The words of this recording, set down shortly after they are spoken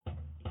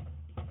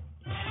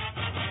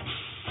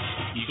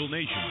Eagle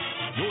Nation.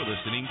 You're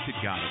listening to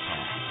Gotta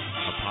Talk,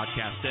 a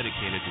podcast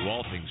dedicated to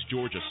all things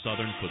Georgia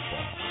Southern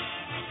football.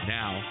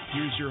 Now,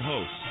 here's your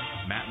hosts,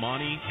 Matt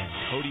Monty and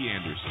Cody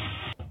Anderson.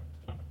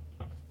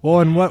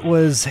 Well, and what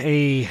was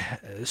a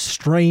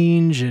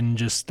strange and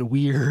just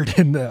weird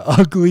and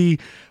ugly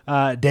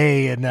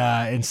day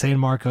in San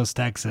Marcos,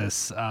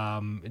 Texas,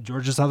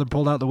 Georgia Southern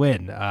pulled out the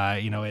win.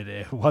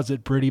 It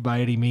wasn't pretty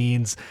by any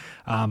means,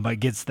 but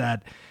gets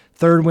that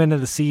third win of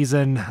the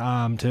season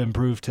to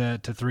improve to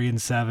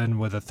 3-7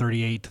 with a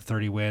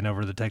 38-30 win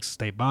over the Texas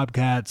State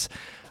Bobcats.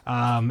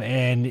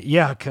 And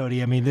yeah,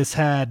 Cody, I mean, this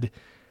had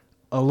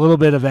a little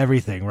bit of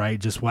everything, right?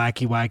 Just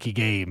wacky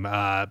game,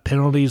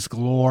 penalties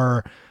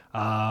galore.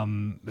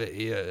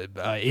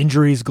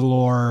 Injuries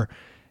galore,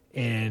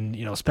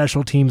 and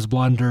special teams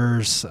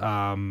blunders,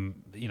 some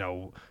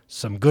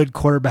good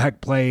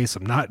quarterback play,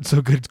 some not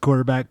so good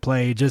quarterback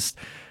play,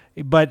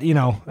 but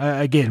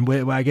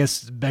again, I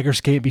guess beggars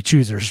can't be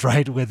choosers,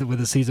 right? With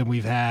the season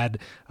we've had,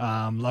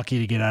 lucky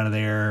to get out of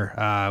there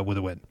with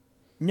a win.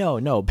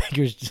 No,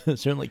 beggars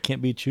certainly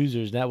can't be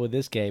choosers, not with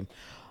this game.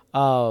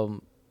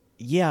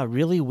 Yeah,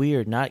 really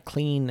weird, not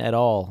clean at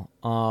all.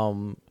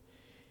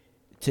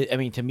 To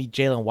me,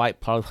 Jalen White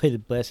probably played the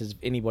best as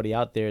anybody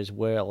out there, as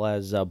well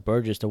as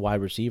Burgess, the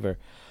wide receiver.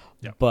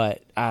 Yep.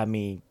 But,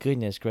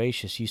 goodness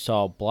gracious, you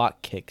saw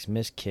block kicks,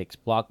 missed kicks,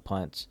 block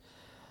punts.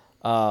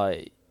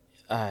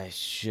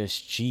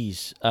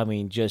 Just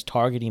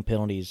targeting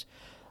penalties.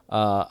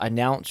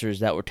 Announcers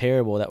that were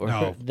terrible.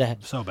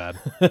 So bad.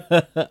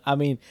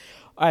 All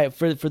right,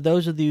 for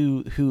those of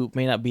you who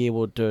may not be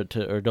able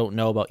to or don't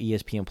know about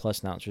ESPN Plus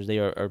announcers, they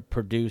are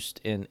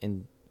produced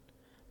and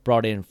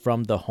brought in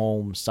from the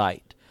home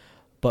site,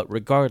 but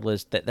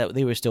regardless, that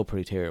they were still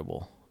pretty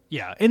terrible.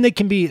 Yeah, and they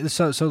can be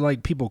so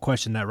like people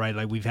question that, right?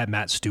 Like we've had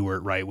Matt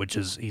Stewart, right,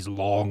 he's a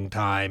long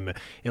time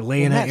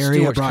Atlanta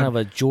area kind of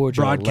a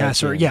Georgia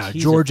broadcaster. Legend. Yeah,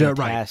 he's Georgia,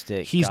 right?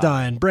 He's guy.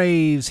 done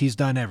Braves, he's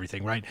done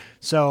everything, right?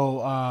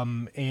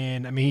 So,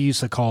 he used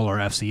to call our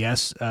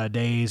FCS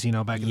days,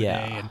 back in the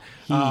day,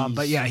 and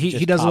but yeah,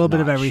 he does a little bit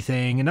of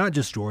everything, and not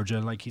just Georgia.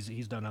 Like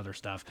he's done other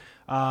stuff.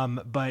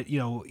 But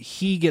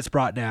he gets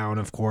brought down,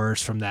 of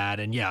course, from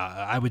that, and yeah,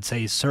 I would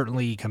say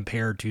certainly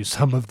compared to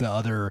some of the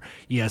other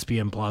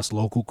ESPN Plus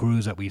local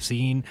crews that we've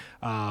seen,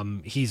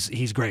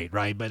 he's great,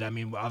 right? But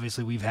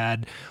obviously we've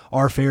had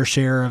our fair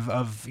share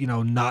of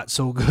not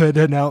so good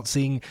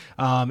announcing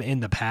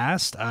in the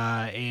past,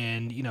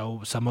 and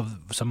some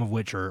of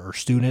which are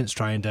students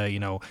trying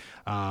to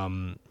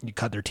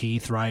cut their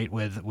teeth, right,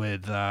 with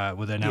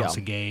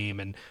announcing game,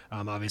 and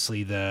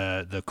obviously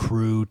the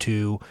crew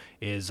too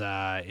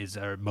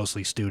are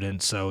mostly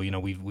students, so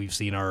we've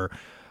seen our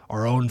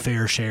own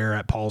fair share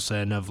at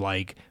Paulson of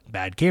like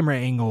bad camera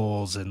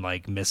angles and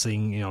like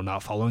missing,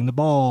 not following the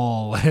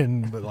ball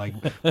and like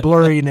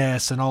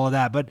blurriness and all of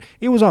that. But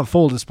it was on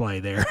full display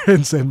there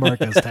in San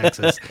Marcos,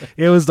 Texas.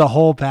 It was the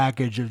whole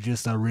package of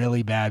just a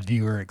really bad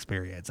viewer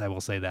experience. I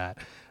will say that.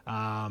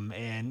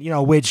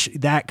 Which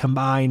that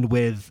combined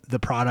with the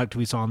product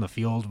we saw on the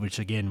field, which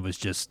again was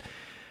just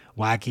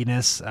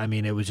wackiness.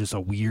 It was just a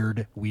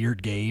weird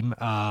game.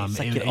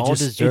 It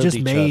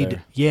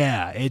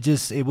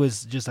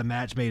was just a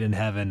match made in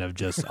heaven of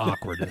just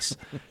awkwardness,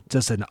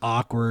 just an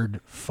awkward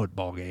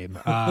football game.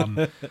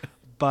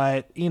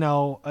 But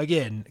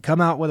again, come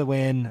out with a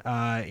win.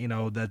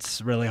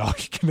 That's really all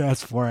you can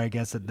ask for, I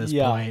guess, at this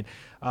point.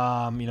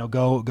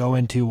 Go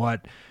into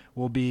what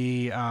will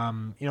be,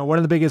 one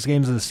of the biggest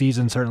games of the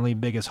season, certainly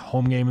biggest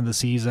home game of the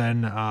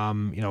season.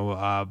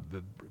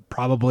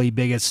 Probably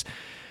biggest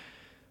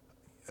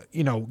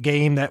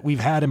game that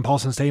we've had in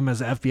Paulson Stadium as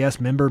an FBS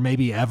member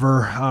maybe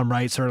ever,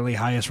 right? Certainly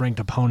highest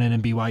ranked opponent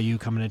in BYU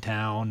coming to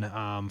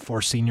town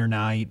for senior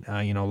night,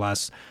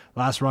 last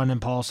run in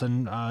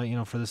Paulson,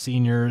 for the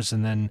seniors,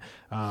 and then,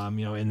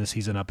 in the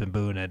season up in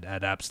Boone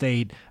at App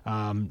State.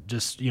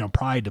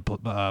 Pride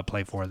to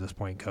play for at this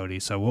point, Cody.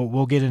 So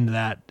we'll get into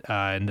that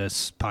in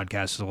this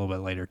podcast a little bit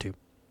later too.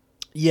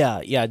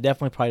 Yeah,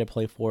 definitely pride to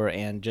play for,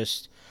 and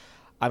just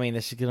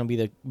this is going to be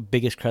the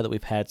biggest crowd that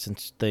we've had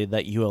since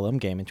that ULM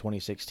game in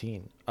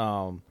 2016.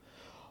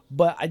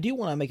 But I do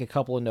want to make a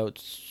couple of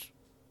notes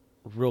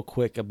real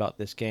quick about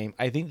this game.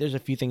 I think there's a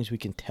few things we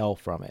can tell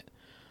from it.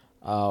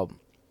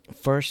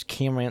 First,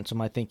 Cam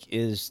Ransom, I think,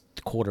 is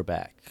the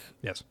quarterback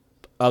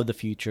of the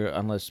future,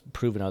 unless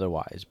proven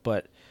otherwise.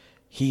 But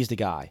he's the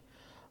guy.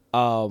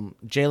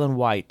 Jalen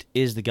White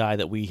is the guy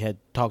that we had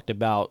talked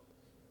about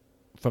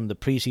from the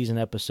preseason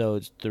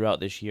episodes throughout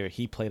this year.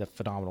 He played a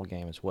phenomenal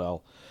game as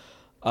well.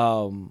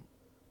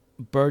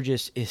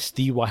 Burgess is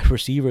the wide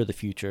receiver of the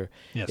future.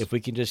 Yes. If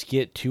we can just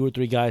get 2 or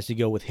 3 guys to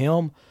go with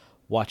him,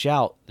 watch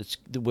out.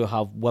 We'll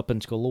have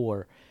weapons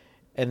galore.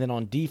 And then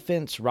on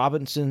defense,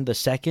 Robinson the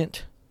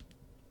second,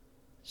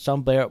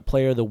 some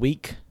player of the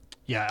week.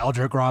 Yeah,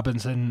 Eldrick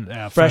Robinson,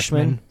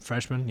 freshman.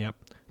 Yep.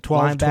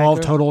 12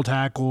 total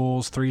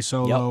tackles, 3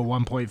 solo,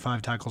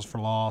 1.5 tackles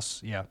for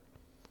loss. Yeah.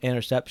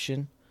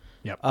 Interception.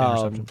 Yep.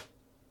 Interception.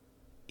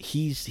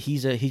 He's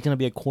going to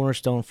be a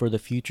cornerstone for the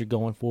future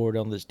going forward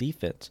on this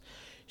defense.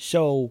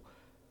 So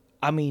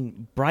I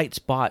mean, bright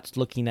spots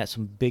looking at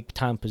some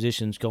big-time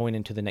positions going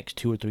into the next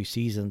 2 or 3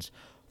 seasons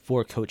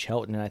for Coach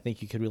Helton, and I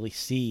think you could really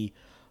see,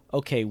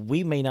 okay,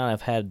 we may not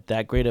have had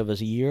that great of a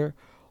year,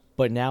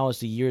 but now as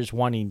the year is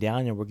winding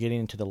down and we're getting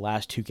into the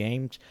last 2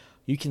 games,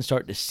 you can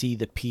start to see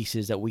the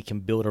pieces that we can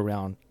build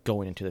around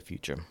going into the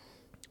future.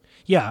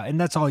 Yeah, and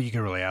that's all you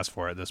can really ask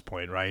for at this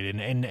point, right?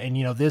 And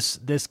you know, this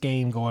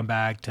game going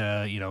back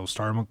to, you know,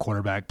 starting with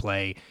quarterback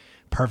play,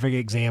 perfect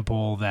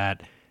example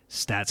that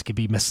stats can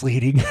be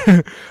misleading.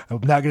 I'm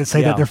not going to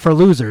say that they're for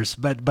losers,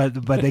 but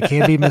they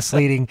can be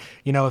misleading.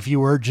 You know, if you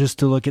were just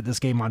to look at this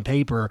game on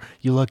paper,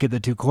 you look at the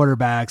 2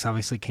 quarterbacks,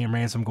 obviously Cam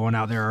Ransom going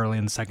out there early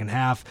in the second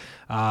half.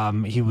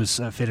 He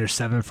was finished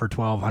 7 for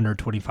 12,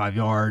 125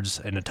 yards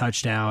and a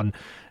touchdown.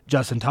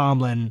 Justin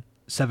Tomlin,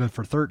 7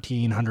 for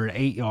 13,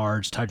 108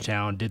 yards,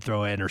 touchdown, did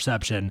throw an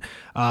interception.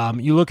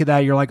 You look at that,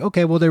 you're like,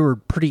 okay, well, they were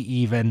pretty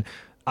even.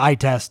 Eye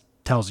test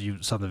tells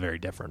you something very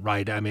different,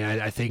 right? I mean,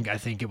 I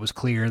think it was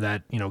clear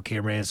that, you know,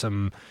 Cam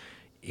Ransom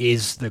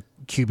is the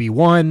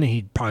QB1.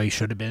 He probably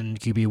should have been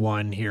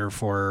QB1 here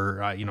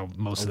for, you know,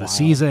 most of the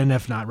season,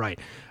 if not right.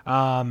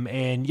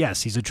 And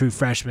yes, he's a true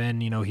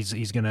freshman. You know,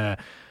 he's going to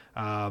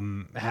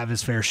have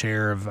his fair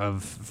share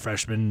of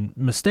freshman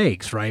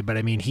mistakes, right? But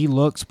I mean, he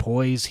looks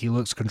poised. He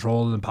looks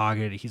controlled in the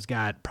pocket. He's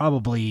got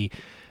probably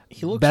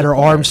better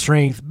arm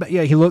strength, but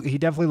yeah, he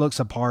definitely looks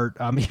a part,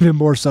 even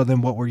more so than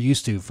what we're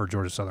used to for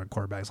Georgia Southern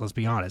quarterbacks. Let's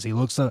be honest. He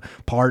looks a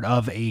part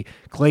of a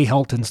Clay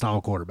Helton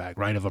style quarterback,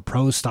 right? Of a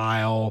pro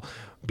style,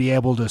 be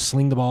able to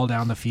sling the ball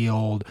down the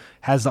field,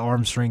 has the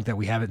arm strength that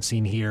we haven't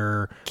seen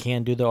here.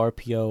 Can do the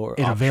RPO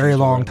in a very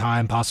long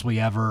time, possibly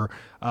ever.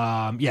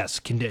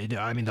 Yes,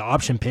 I mean, the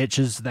option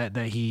pitches that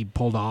he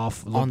pulled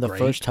off on the great.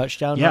 First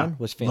touchdown run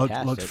was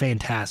fantastic. Looked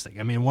fantastic.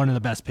 I mean, one of the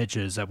best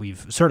pitches that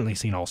we've certainly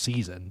seen all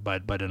season,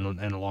 but in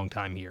a long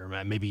time here,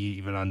 maybe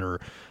even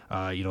under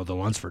you know, the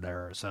Lunsford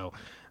era. So.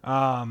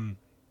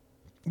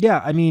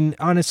 Yeah, I mean,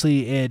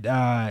 honestly,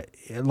 a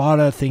lot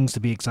of things to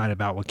be excited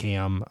about with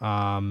Cam,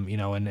 you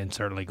know, and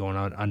certainly going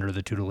on under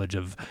the tutelage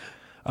of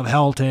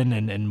Helton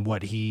and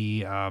what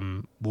he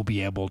will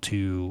be able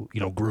to, you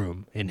know,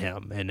 groom in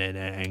him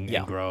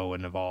and grow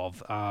and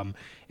evolve. And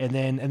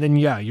then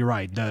yeah, you're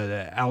right.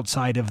 The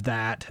outside of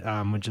that,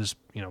 which is,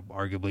 you know,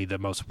 arguably the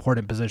most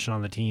important position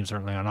on the team,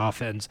 certainly on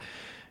offense.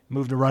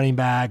 Moved to running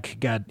back,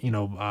 got, you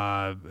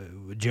know,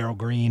 Gerald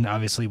Green.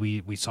 Obviously,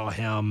 we saw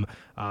him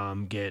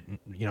get,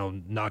 you know,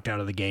 knocked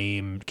out of the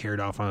game, carried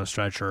off on a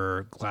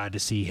stretcher. Glad to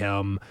see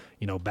him,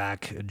 you know,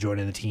 back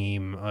joining the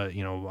team,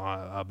 you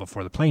know,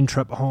 before the plane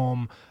trip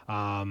home.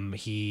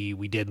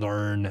 We did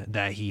learn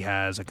that he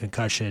has a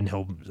concussion.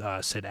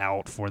 He'll sit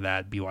out for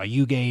that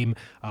BYU game,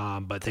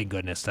 but thank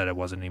goodness that it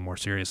wasn't any more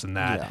serious than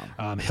that.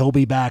 Yeah. He'll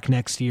be back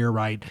next year,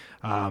 right?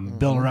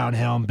 Build around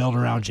him, build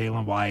around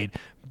Jalen White.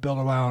 Build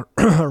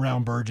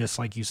around Burgess,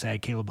 like you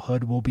said. Caleb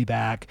Hood will be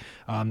back.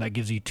 That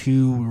gives you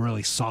 2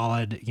 really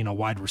solid, you know,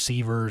 wide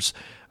receivers.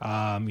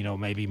 You know,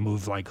 maybe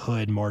move like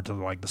Hood more to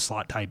like the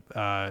slot type,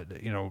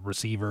 you know,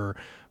 receiver.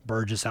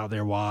 Burgess out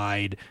there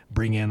wide.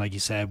 Bring in, like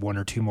you said, 1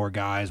 or 2 more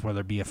guys,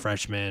 whether it be a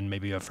freshman,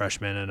 maybe a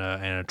freshman and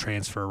a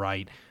transfer,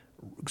 right?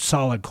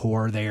 Solid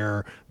core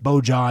there.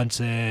 Bo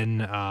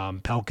Johnson,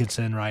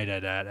 Pelkinson, right,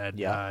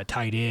 at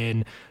tight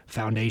end,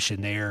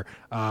 foundation there.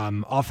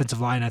 Offensive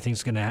line, I think,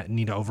 is going to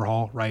need to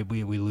overhaul, right?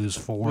 We lose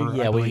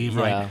 4, I believe,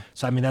 right?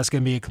 So, I mean, that's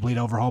going to be a complete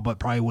overhaul, but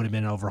probably would have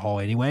been an overhaul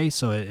anyway.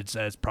 So, it's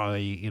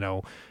probably, you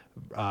know,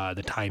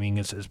 the timing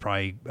is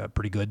probably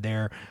pretty good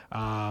there.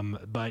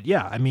 But,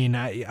 yeah, I mean,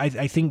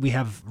 I think we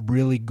have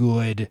really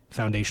good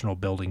foundational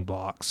building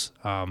blocks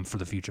for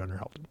the future under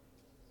Helton.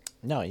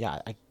 No, yeah,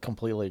 I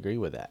completely agree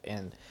with that.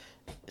 And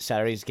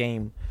Saturday's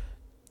game,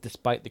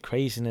 despite the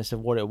craziness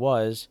of what it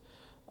was,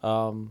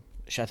 I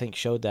think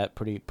showed that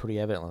pretty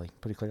evidently,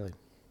 pretty clearly.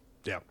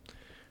 Yeah.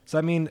 So,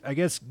 I mean, I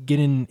guess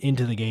getting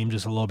into the game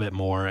just a little bit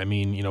more, I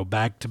mean, you know,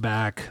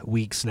 back-to-back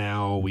weeks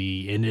now,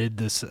 we ended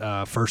this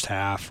first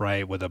half,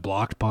 right, with a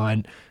blocked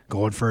punt,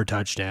 going for a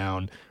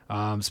touchdown.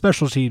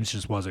 Special teams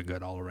just wasn't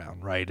good all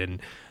around, right? And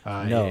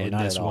in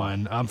this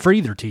one, for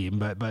either team,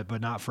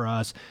 but not for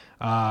us.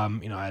 You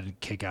know, I had to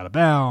kick out of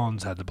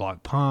bounds, had to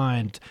block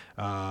punt.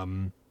 I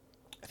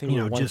think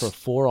we were 1 for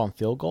 4 on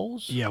field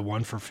goals. Yeah,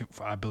 1 for,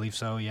 I believe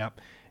so. Yep.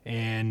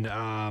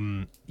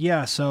 And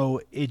yeah, so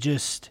it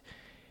just.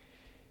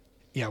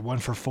 Yeah, 1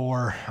 for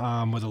 4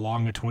 with a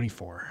long of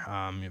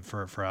 24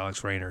 for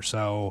Alex Rayner.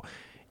 So,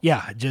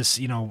 yeah, just,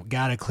 you know,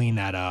 got to clean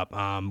that up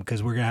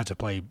because we're going to have to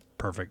play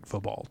perfect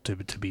football to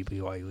beat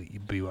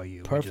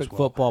BYU. Perfect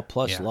football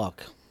plus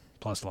luck.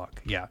 Plus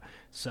luck, yeah.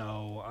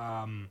 So,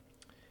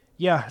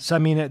 yeah, so, I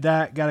mean,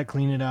 that got to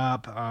clean it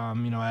up.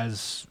 You know,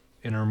 as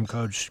interim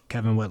coach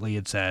Kevin Whitley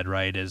had said,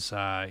 right, is,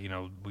 you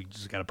know, we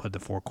just got to put the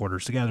 4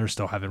 quarters together.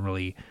 Still haven't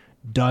really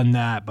done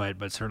that,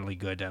 but certainly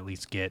good to at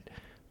least get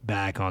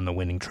back on the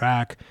winning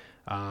track.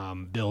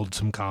 build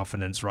some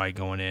confidence right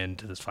going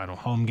into this final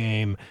home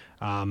game.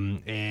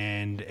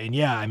 And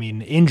yeah, I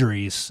mean,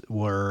 injuries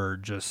were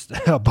just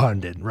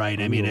abundant, right?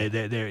 Ooh. I mean,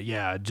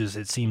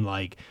 it seemed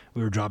like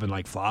we were dropping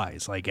like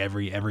flies. Like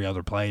every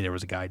other play, there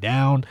was a guy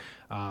down.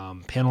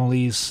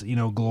 Penalties,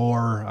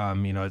 galore.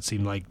 It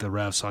seemed like the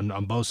refs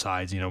on both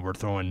sides, were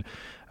throwing,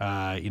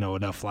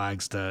 enough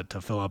flags to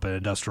fill up an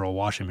industrial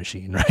washing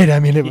machine, right? I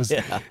mean, it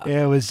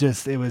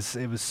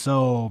was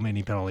so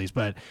many penalties,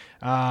 but,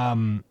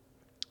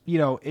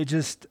 it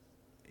just,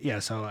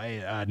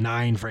 so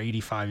 9 for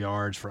 85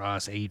 yards for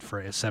us, 8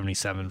 for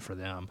 77 for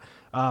them.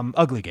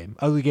 Ugly game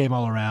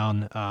all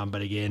around.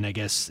 But again, I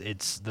guess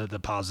it's the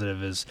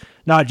positive is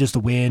not just a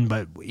win,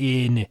 but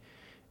in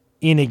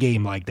a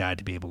game like that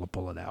to be able to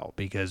pull it out,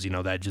 because,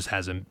 that just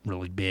hasn't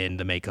really been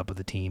the makeup of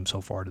the team so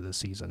far to this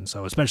season.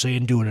 So especially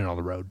in doing it on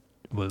the road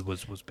was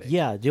big.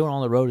 Yeah, doing it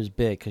on the road is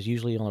big, because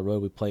usually on the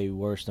road we play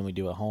worse than we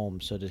do at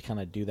home. So to kind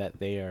of do that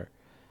there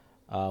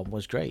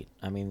was great.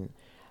 I mean,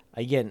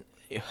 again,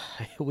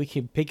 we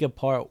can pick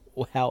apart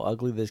how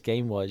ugly this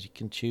game was. You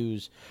can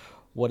choose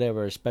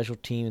whatever, special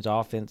teams,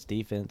 offense,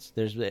 defense.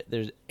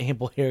 There's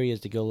ample areas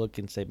to go look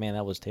and say, man,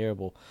 that was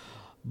terrible.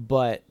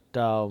 But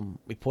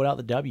we pulled out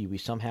the W. We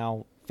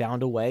somehow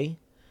found a way,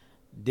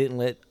 didn't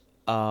let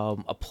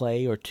a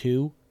play or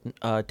two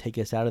take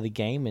us out of the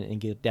game and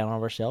get down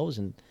on ourselves,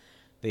 and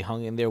they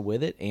hung in there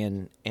with it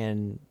and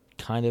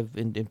kind of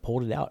and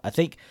pulled it out. I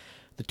think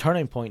the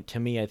turning point to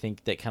me, I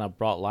think that kind of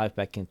brought life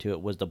back into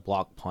it was the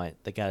block punt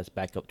that got us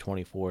back up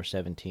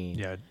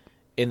 24-17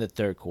 in the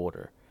third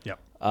quarter. Yeah.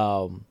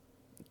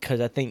 Because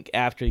I think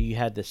after you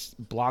had this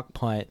block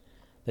punt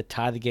that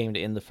tied the game to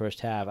end the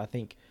first half,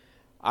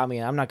 I'm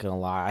not going to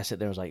lie. I sat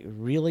there and was like,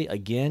 really?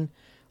 Again?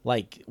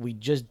 Like, we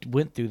just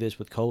went through this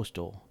with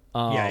Coastal.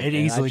 It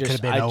easily could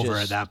have been over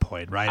at that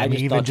point, right? I mean,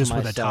 even just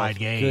with a tied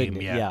game.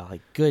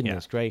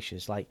 Goodness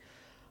gracious. Like,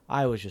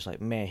 I was just like,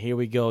 man, here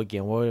we go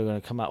again. We're going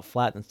to come out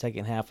flat in the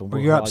second half. And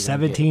you're up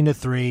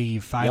 17-3.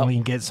 You finally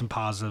get some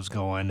positives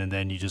going, and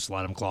then you just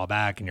let them claw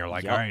back, and you're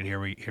like, all right, here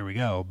we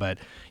go. But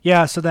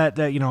yeah, so that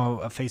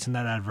facing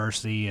that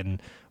adversity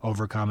and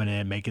overcoming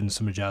it, making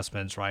some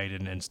adjustments, right,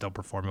 and still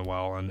performing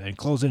well and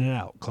closing it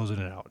out.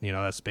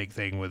 That's a big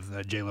thing with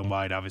Jalen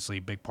White, obviously,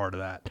 a big part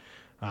of that.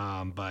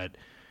 But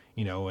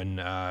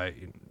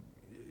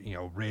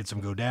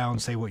Ransom go down.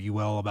 Say what you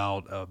will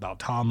about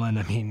Tomlin.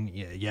 I mean,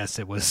 yes,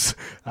 it was,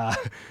 a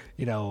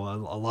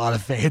lot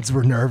of fans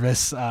were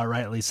nervous,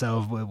 rightly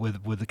so,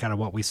 with the kind of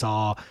what we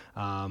saw.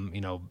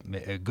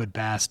 A good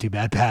pass, 2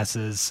 bad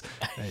passes,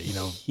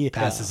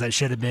 passes that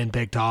should have been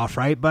picked off,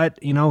 right? But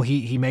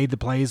he made the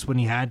plays when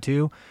he had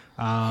to,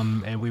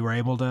 and we were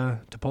able to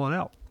pull it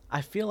out.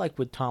 I feel like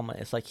with Tomlin,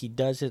 it's like he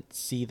doesn't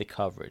see the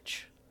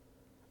coverage.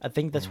 I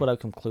think that's what I've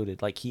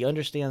concluded. Like, he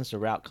understands the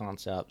route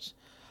concepts,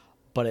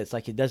 but it's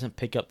like it doesn't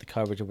pick up the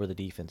coverage of where the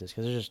defense is,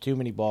 because there's just too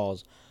many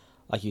balls,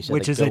 like you said.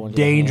 Which is a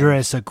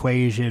dangerous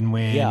equation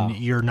when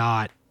you're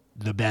not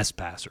the best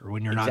passer,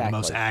 when you're not the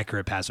most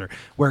accurate passer.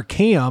 Where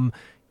Cam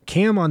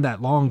on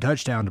that long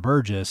touchdown to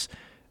Burgess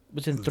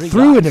was in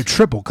threw into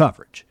triple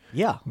coverage.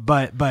 Yeah,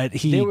 but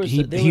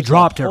he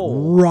dropped it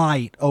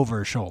right over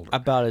his shoulder,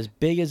 about as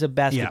big as a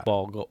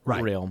basketball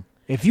rim.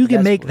 If you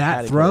can make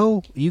that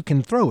throw, you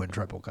can throw in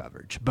triple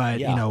coverage. But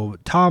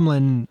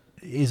Tomlin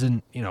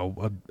isn't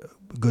a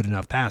good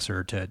enough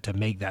passer to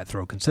make that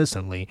throw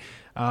consistently,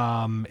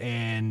 so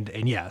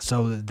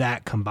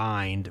that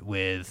combined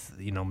with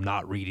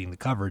not reading the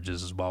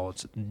coverages as well,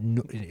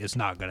 you're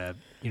not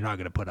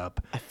gonna put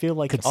up. I feel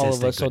like all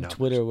of us on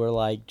Twitter were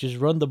like, just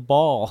run the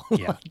ball.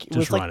 Yeah, it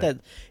was like that.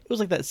 It was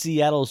like that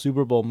Seattle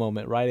Super Bowl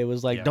moment, right? It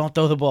was like, don't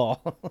throw the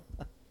ball.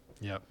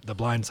 Yep, the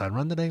blind side,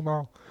 run the dang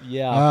ball.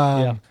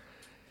 Yeah.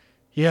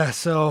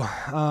 So.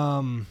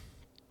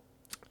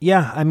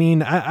 Yeah, I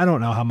mean, I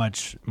don't know how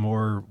much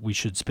more we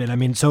should spend. I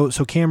mean, so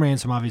Cam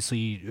Ransom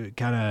obviously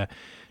kind of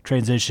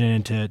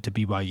transitioned to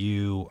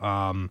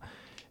BYU.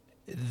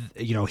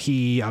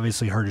 He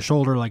obviously hurt his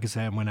shoulder, like I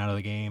said, went out of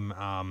the game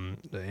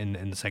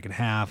in the second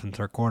half and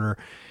third quarter.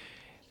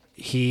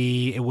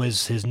 It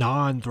was his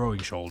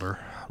non-throwing shoulder,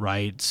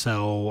 right?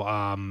 So,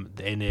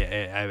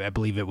 I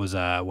believe it was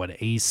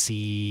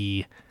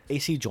AC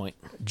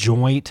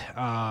joint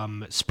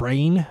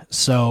sprain.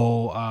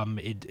 So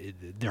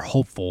they're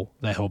hopeful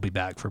that he'll be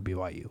back for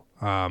BYU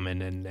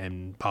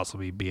and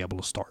possibly be able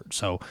to start.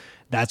 So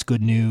that's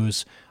good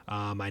news.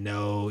 I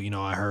know,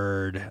 I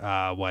heard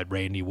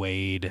Randy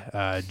Wade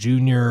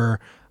Jr.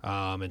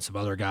 And some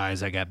other guys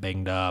that got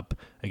banged up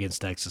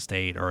against Texas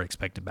State are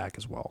expected back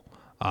as well.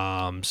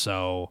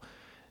 So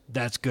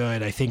that's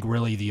good. I think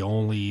really the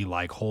only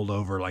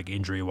holdover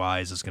injury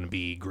wise is going to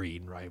be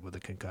Green, right, with a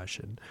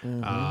concussion.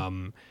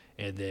 Mm-hmm.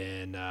 And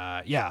then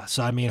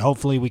so I mean,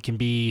 hopefully we can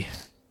be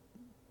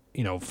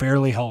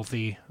fairly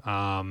healthy,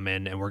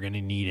 and we're going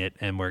to need it,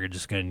 and we're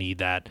just going to need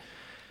that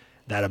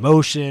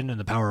emotion and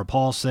the power of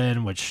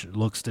Paulson, which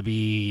looks to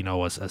be a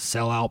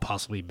sellout,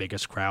 possibly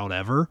biggest crowd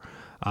ever.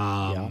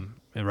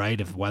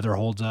 Right, if weather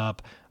holds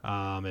up.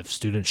 If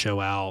students show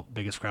out,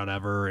 biggest crowd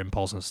ever in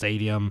Paulson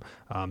Stadium,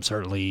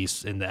 certainly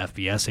in the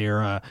FBS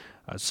era.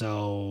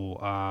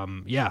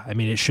 Yeah, I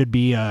mean, it should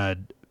be a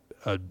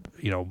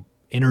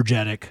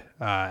energetic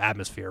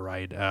atmosphere,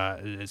 right?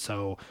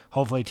 So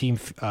hopefully, team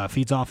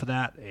feeds off of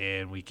that,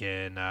 and we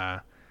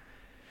can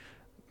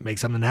make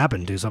something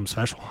happen, do something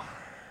special.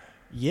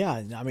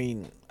 Yeah, I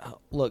mean,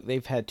 look,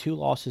 they've had 2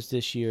 losses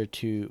this year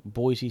to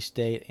Boise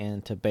State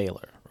and to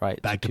Baylor,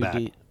 right? Back to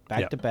back.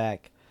 Back to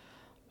back.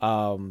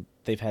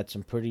 They've had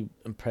some pretty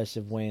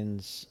impressive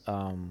wins.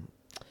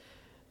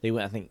 They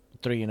went, I think,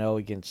 3-0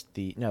 against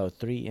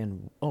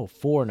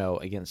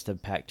 4-0 against the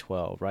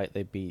Pac-12, right?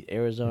 They beat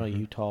Arizona,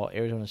 Utah,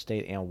 Arizona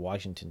State, and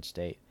Washington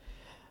State.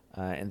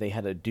 And they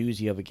had a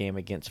doozy of a game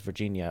against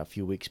Virginia a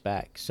few weeks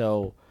back.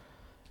 So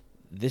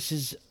this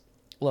is...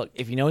 Look,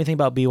 if you know anything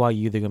about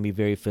BYU, they're going to be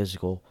very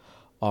physical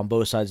on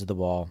both sides of the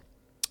ball.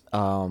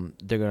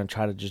 They're going to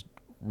try to just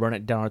run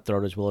it down our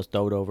throat as well as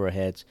throw it over our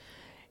heads.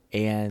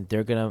 And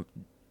they're going to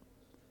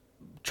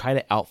try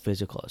to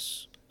out-physical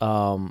us.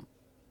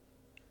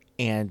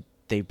 And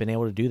they've been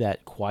able to do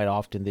that quite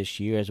often this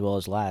year as well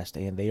as last,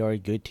 and they are a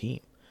good team.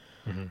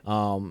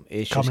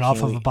 It's coming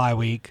off of a bye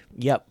week.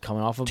 Yep,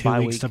 coming off of a bye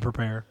week. 2 weeks to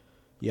prepare.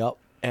 Yep.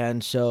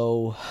 And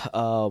so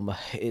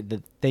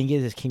the thing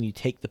is can you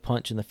take the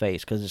punch in the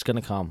face? Because it's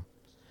going to come.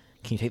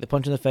 Can you take the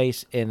punch in the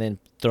face and then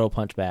throw a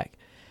punch back?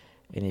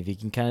 And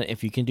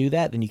if you can do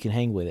that, then you can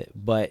hang with it.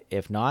 But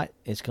if not,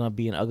 it's going to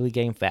be an ugly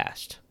game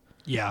fast.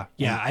 Yeah.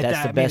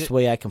 That's the best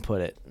way I can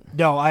put it.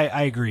 No,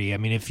 I agree. I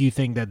mean, if you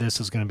think that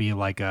this is going to be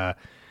like a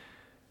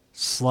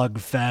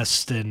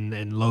slugfest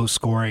and low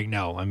scoring,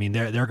 no. I mean,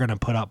 they're going to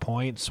put up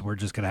points. We're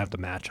just going to have to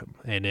match them.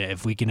 And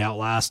if we can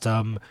outlast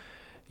them,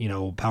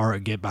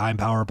 get behind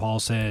Power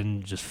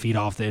Paulson, just feed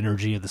off the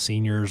energy of the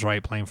seniors,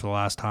 right, playing for the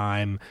last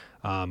time,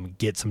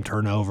 get some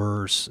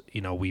turnovers,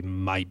 we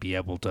might be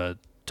able to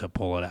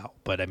pull it out.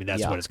 But I mean,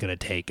 that's what it's going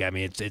to take. I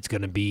mean, it's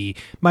going to be,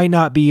 might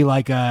not be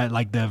like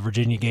the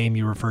Virginia game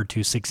you referred to,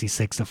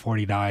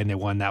 66-49. They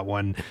won that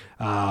one,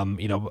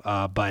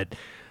 but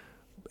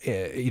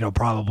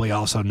probably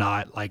also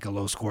not like a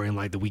low scoring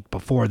like the week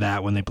before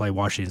that when they played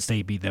Washington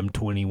State, beat them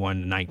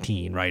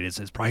 21-19, right? It's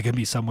probably going to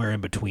be somewhere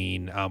in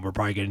between. We're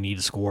probably going to need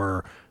to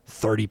score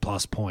 30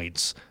 plus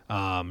points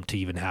to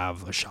even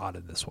have a shot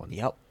at this one.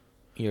 Yep,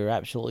 you're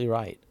absolutely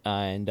right.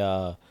 And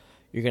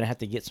you're going to have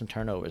to get some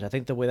turnovers. I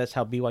think that's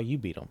how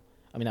BYU beat them.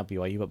 I mean, not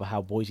BYU, but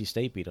how Boise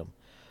State beat them.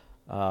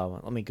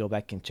 Let me go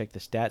back and check the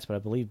stats, but I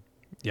believe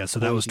so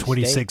that was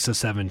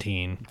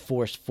 26-17.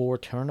 Forced 4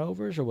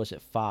 turnovers, or was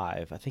it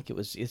 5? I think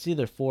it's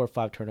either 4 or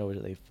 5 turnovers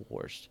that they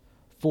forced.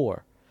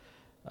 4.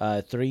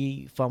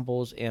 3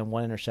 fumbles and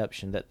 1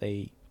 interception that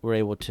they were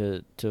able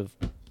to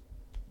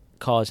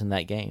cause in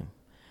that game.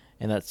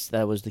 And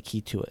that was the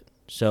key to it.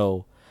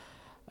 So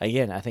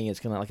again, I think it's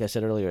gonna, like I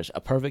said earlier, it's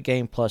a perfect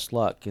game plus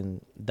luck,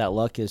 and that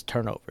luck is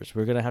turnovers.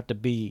 We're gonna have to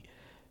be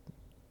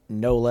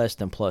no less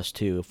than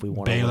 +2 if we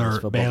want to win this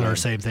football game.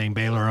 Same thing.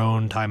 Baylor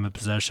owned time of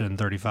possession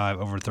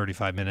over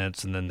 35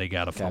 minutes, and then they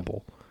got a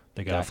fumble.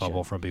 They got a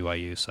fumble from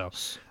BYU. So,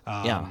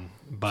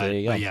 but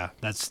yeah,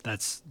 that's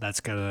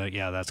kind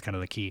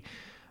of the key.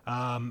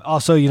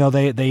 Also,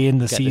 they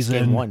end the season.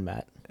 This game 1,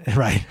 Matt.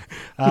 Right.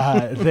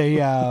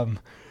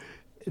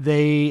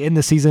 They end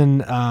the season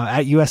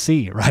at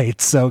USC,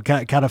 right? So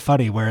kind of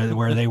funny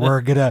where they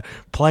were gonna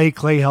play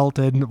Clay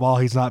Helton while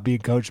he's not being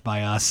coached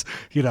by us.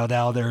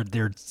 Now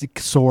they're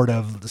sort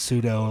of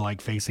pseudo like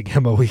facing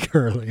him a week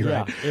early,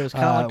 right? Yeah, it was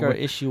kind of like our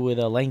issue with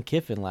Lane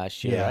Kiffin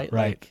last year, right?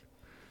 Right.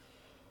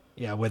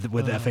 Yeah, with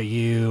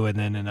FAU and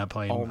then ended up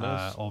playing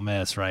Ole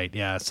Miss, right?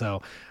 Yeah,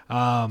 so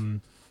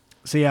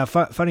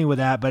funny with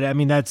that, but I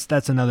mean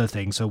that's another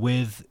thing. So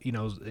with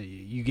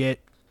you get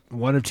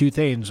one of two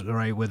things,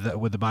 right? With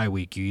the bye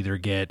week, you either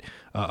get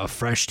a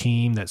fresh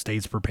team that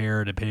stays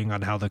prepared, depending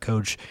on how the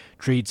coach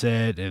treats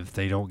it. If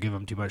they don't give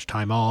them too much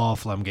time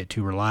off, let them get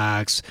too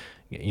relaxed.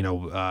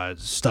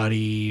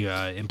 Study,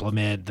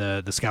 implement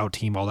the scout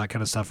team, all that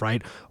kind of stuff,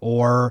 right?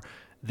 Or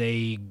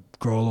they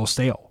grow a little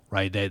stale,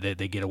 right? They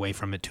get away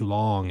from it too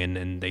long,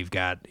 and they've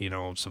got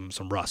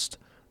some rust.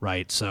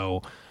 Right,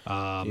 so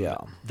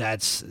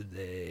that's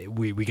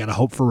we got to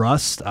hope for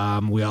rust.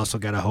 We also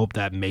got to hope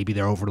that maybe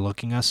they're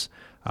overlooking us,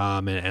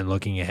 and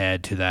looking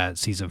ahead to that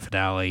season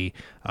finale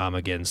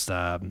against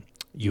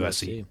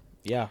USC.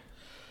 Yeah,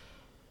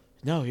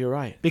 no, you're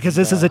right. Because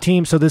this is a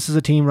team. So this is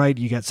a team, right?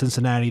 You got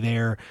Cincinnati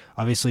there.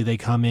 Obviously, they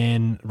come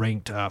in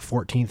ranked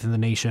 14th in the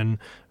nation,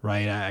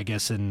 right? I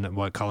guess in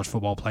college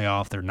football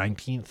playoff, they're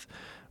 19th,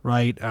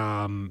 right?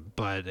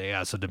 But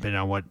yeah, so depending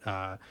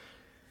on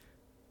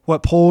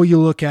what poll you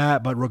look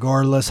at, but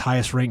regardless,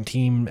 highest ranked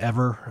team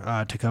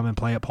ever to come and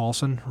play at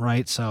Paulson,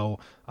 right? So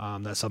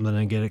that's something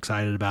to get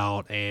excited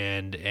about,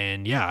 and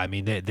yeah, I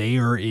mean they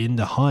are in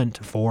the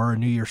hunt for a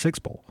New Year's Six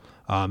Bowl.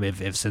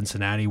 If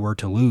Cincinnati were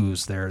to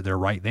lose, they're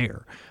right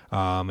there.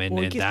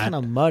 It gets kind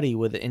of muddy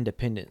with the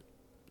independent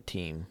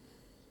team,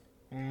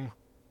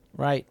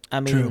 right?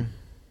 I mean, true.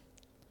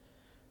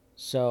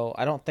 So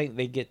I don't think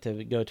they get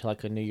to go to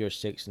like a New Year's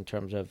Six in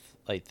terms of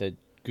like the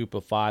Group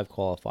of 5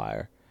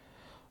 qualifier.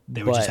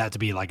 They would just have to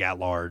be like at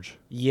large.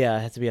 Yeah,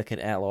 it has to be like an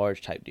at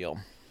large type deal.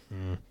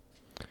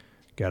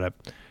 Got it.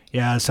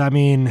 Yeah, so I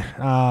mean,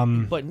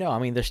 but no, I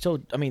mean they're still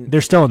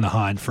in the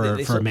hunt for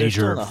a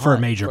major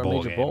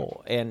bowl game.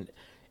 And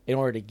in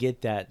order to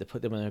get that, to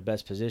put them in their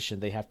best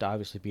position, they have to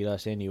obviously beat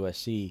us and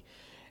USC,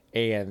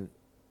 and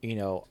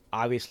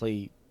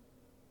obviously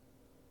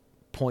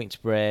point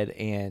spread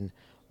and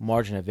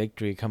margin of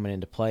victory coming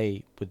into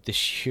play with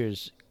this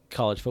year's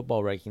college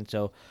football ranking.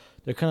 So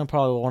they're going to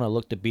probably want to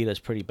look to beat us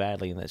pretty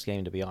badly in this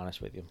game, to be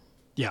honest with you.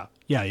 Yeah.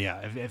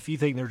 If you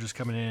think they're just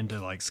coming in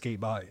to like skate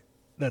by,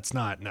 that's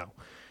not. No,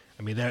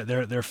 I mean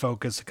they're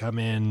focused to come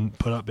in,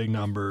 put up big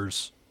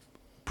numbers,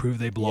 prove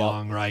they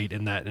belong right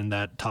in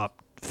that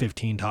top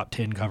 15, top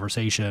 10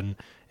 conversation,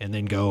 and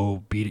then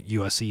go beat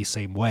USC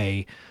same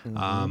way.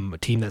 A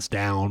team that's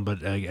down, but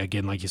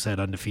again, like you said,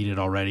 undefeated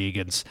already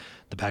against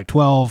the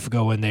Pac-12.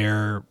 Go in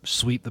there,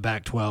 sweep the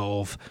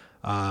Pac-12.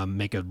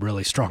 Make a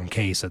really strong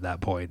case at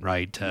that point,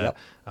 right? To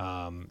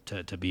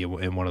be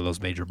in one of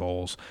those major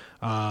bowls.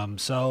 I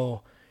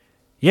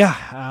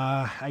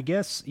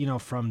guess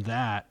from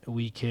that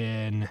we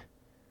can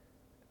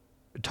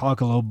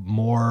talk a little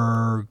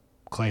more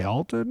Clay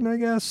Helton, I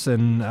guess,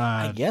 and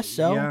I guess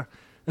so. Yeah.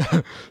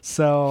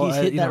 So he's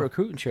hitting that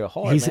recruiting chair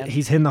hard.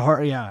 He's hitting the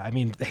hard. Yeah, I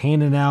mean,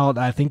 handing out,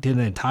 I think, to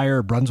the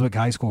entire Brunswick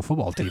High School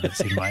football team. It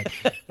seemed like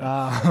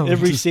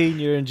every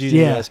senior in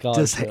GWS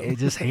college.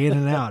 Just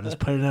handing it out, just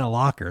putting it in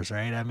lockers,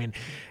 right? I mean,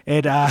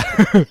 it.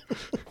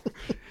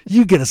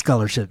 You get a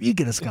scholarship.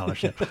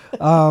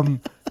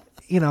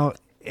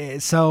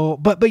 So,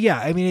 but yeah,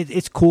 I mean,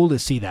 it's cool to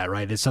see that,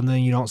 right? It's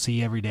something you don't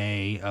see every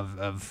day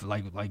of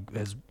like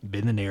has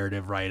been the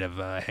narrative, right? Of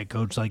a head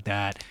coach like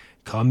that.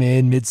 Come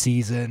in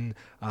mid-season,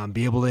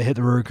 be able to hit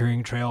the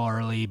recruiting trail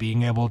early,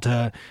 being able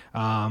to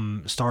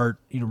start,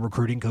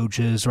 recruiting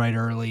coaches right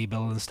early,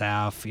 building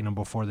staff,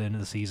 before the end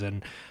of the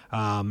season.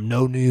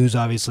 No news,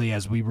 obviously,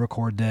 as we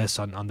record this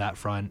on that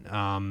front.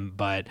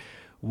 But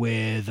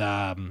with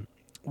getting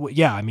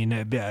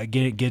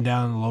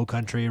down in the Low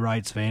Country,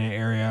 right, Savannah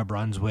area,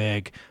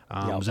 Brunswick.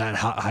 Was at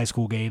high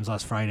school games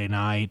last Friday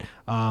night.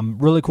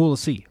 Really cool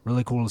to see.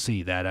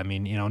 That. I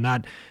mean,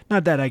 not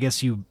that I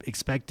guess you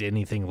expect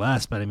anything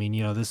less, but I mean,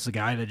 this is a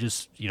guy that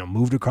just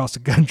moved across the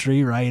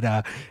country,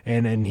 right?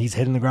 And he's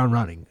hitting the ground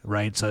running,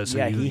 right? So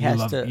yeah,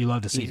 you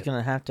love to see. He's going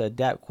to have to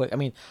adapt quick. I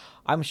mean,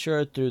 I'm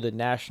sure through the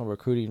national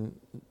recruiting,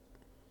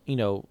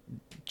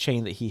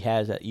 chain that he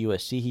has at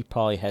USC, he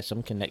probably has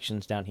some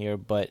connections down here,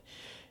 but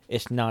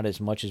it's not as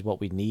much as what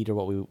we need or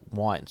what we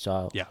want.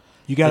 So yeah,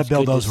 you got to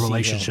build those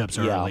relationships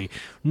early.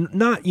 Yeah.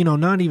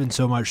 Not even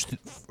so much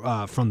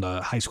from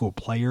the high school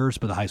players,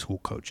 but the high school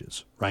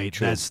coaches, right?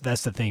 True.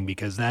 That's the thing,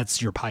 because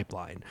that's your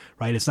pipeline,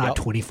 right? It's not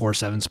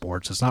 24/7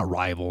 sports. It's not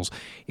rivals.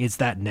 It's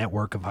that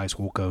network of high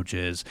school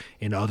coaches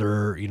and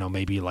other,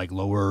 maybe like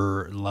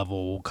lower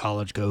level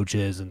college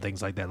coaches and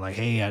things like that. Like,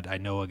 hey, I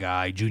know a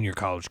guy, junior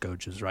college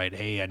coaches, right?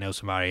 Hey, I know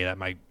somebody that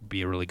might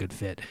be a really good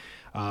fit.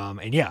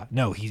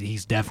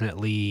 He's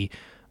definitely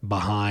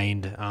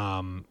behind,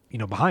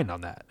 behind on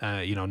that,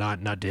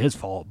 not to his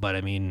fault, but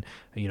I mean,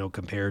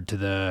 compared to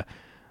the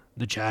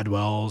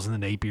Chadwells and the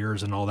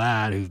Napiers and all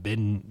that, who've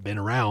been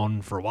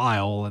around for a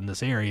while in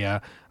this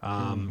area,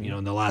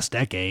 in the last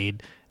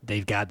decade,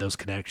 they've got those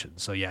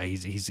connections. So yeah,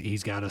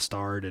 he's got to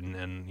start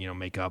and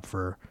make up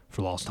for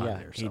lost time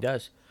there. So. He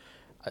does,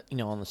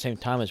 on the same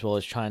time, as well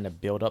as trying to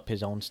build up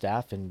his own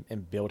staff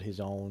and build his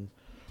own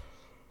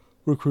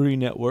recruiting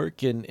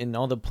network and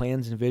all the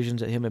plans and visions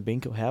that him and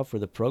Binko have for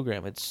the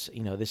program. It's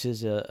this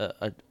is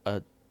a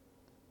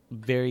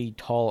very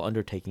tall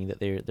undertaking that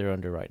they're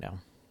under right now.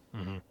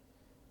 Mm-hmm.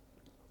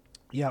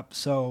 Yep.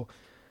 So,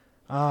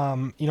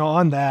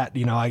 on that,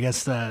 I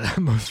guess the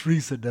most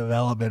recent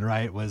development,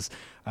 right, was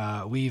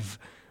we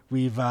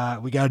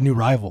got a new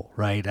rival,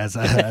 right, as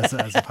a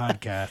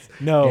podcast.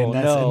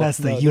 And that's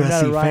the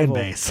USC fan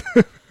base.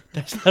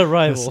 That's not a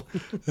rival.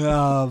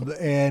 So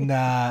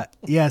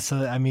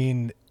I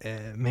mean,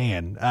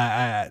 man,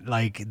 I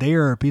like, they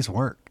are a piece of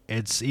work.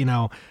 It's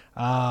I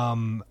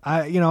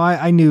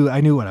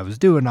knew what I was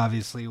doing,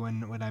 obviously,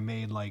 when I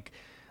made, like,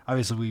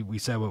 obviously we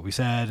said what we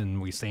said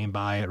and we stand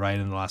by it, right,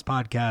 in the last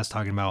podcast,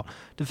 talking about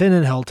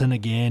defending Helton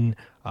again.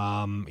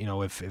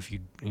 If you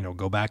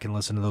go back and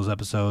listen to those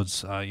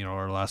episodes,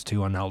 our last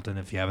two on Helton,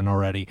 if you haven't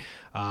already.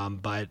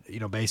 But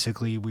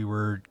basically we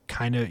were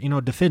kind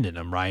of, defending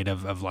him, right?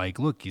 Of like,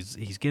 look,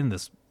 he's getting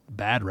this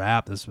bad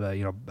rap, this,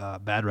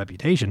 bad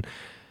reputation.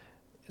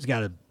 He's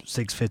got a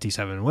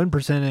 657 win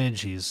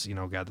percentage. He's,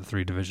 got the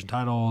 3 division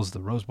titles, the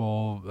Rose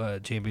Bowl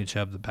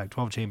championship, the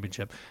Pac-12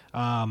 championship.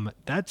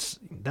 That's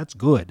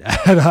good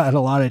at a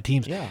lot of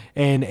teams. Yeah.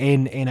 And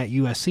at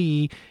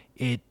USC,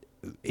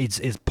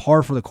 it's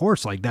par for the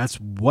course. Like, that's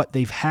what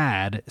they've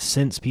had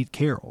since Pete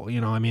Carroll.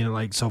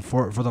 So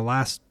for the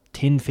last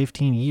 10,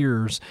 15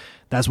 years,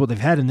 that's what they've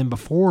had. And then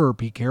before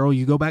Pete Carroll,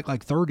 you go back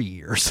like 30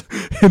 years.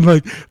 And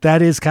like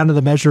that is kind of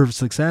the measure of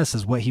success,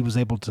 is what he was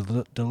able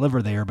to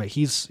deliver there. But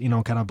he's,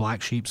 kind of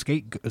black sheep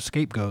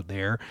scapegoat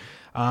there.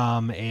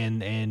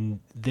 And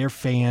their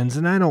fans,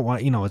 and I don't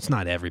want, it's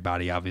not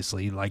everybody,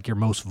 obviously. Like your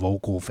most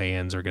vocal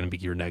fans are going to be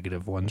your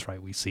negative ones,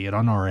 right? We see it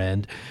on our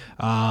end.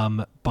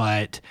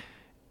 But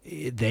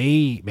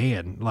they,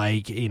 man,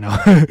 like,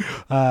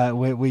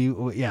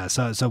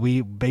 so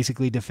we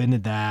basically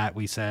defended that.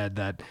 We said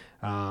that,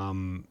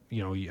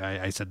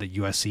 I said that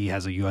USC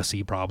has a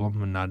USC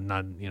problem, and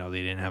not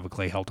they didn't have a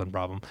Clay Helton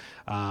problem.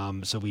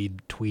 So we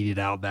tweeted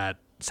out that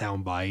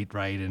soundbite,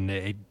 right, and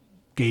it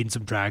gained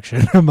some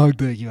traction among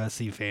the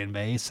USC fan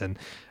base, and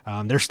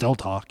they're still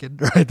talking,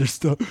 right? They're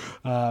still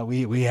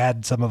we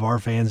had some of our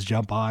fans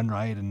jump on,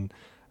 right, and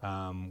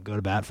go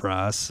to bat for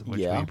us, which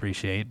we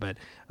appreciate. But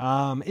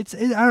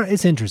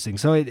it's interesting.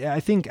 So I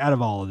think out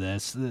of all of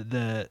this,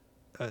 the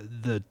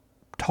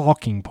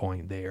talking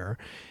point there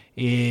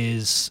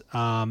is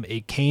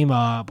it came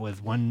up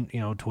with one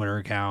Twitter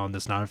account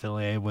that's not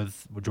affiliated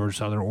with Georgia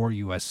Southern or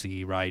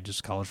USC, right?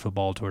 Just college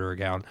football Twitter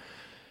account.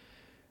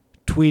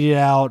 Tweeted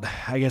out,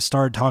 I guess,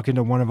 started talking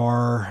to one of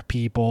our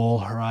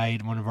people,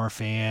 right, one of our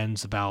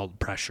fans about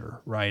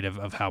pressure, right,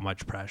 of how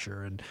much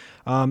pressure.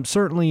 And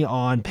certainly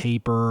on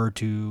paper,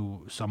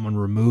 to someone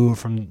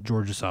removed from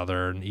Georgia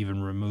Southern,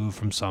 even removed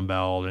from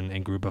Sunbelt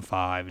and Group of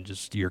Five, and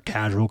just your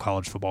casual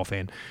college football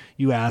fan,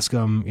 you ask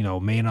them,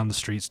 man on the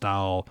street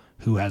style,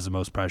 who has the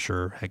most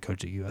pressure, head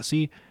coach at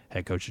USC,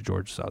 head coach at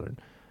Georgia Southern.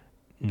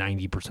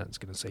 90% is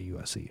going to say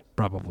USC,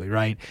 probably,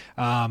 right?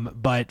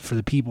 But for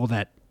the people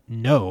that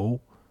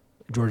know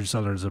Georgia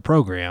Southern as a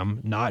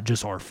program, not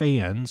just our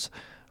fans,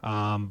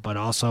 but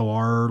also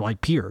our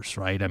peers,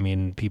 right? I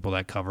mean, people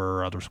that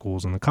cover other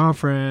schools in the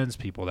conference,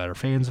 people that are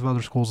fans of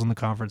other schools in the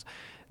conference,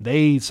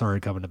 they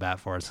started coming to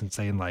bat for us and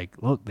saying,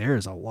 look,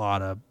 there's a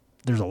lot of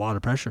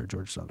pressure at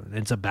Georgia Southern.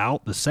 It's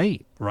about the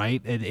same,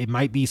 right? It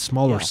might be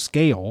smaller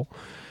scale,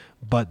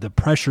 but the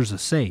pressure's the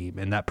same,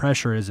 and that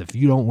pressure is, if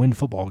you don't win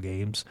football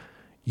games,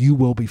 you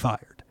will be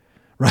fired.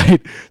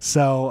 Right,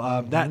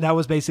 so that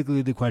was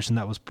basically the question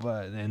that was,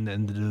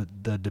 and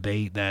the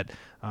debate that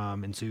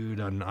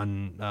ensued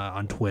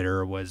on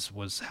Twitter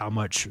was how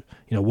much,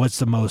 what's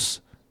the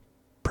most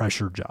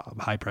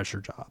high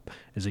pressure job?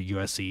 Is it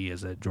USC?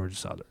 Is it Georgia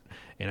Southern?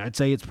 And I'd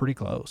say it's pretty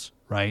close,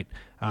 right?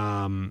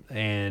 And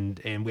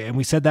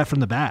we said that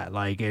from the bat,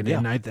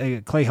 and I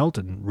think Clay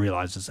Helton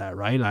realizes that,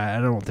 right? I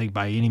don't think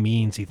by any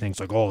means he thinks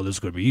oh, this is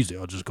going to be easy.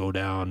 I'll just go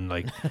down,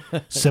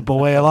 sip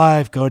away of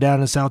life, go down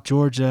to South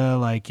Georgia,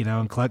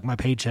 and collect my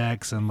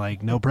paychecks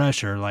and no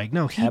pressure.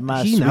 No, he have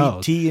my he sweet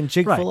knows. tea and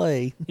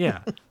Chick-fil-A. Right.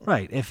 Yeah,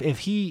 right. If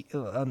he,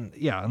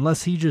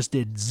 unless he just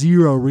did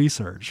zero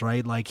research,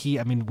 right?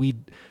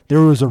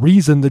 There was a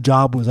reason the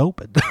job was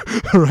open,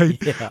 right?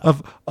 Yeah.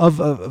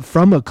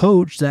 From a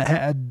coach that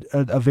had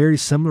a very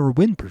similar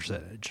win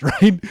percentage,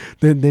 right,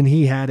 than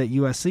he had at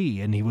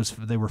USC, and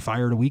they were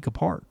fired a week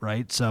apart,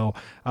 right? So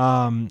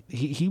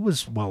he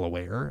was well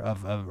aware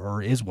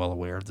or is well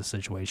aware of the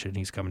situation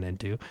he's coming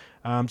into.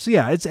 I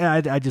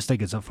just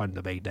think it's a fun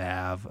debate to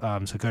have.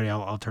 So Cody,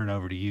 I'll turn it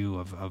over to you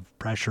of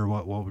pressure.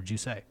 What would you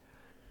say?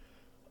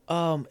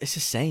 It's the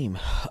same.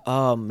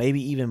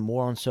 Maybe even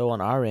more so on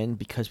our end,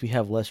 because we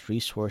have less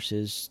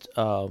resources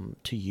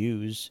to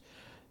use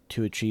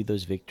to achieve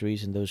those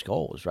victories and those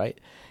goals, right?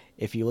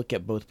 If you look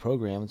at both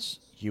programs,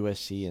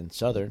 USC and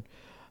Southern,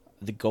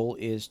 the goal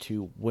is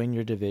to win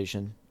your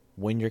division,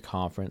 win your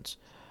conference,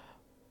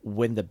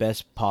 win the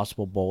best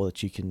possible bowl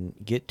that you can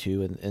get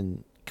to,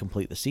 and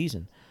complete the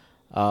season.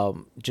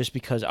 Just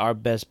because our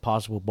best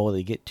possible bowl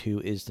to get to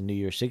is the New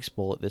Year's Six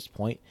Bowl at this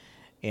point,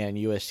 and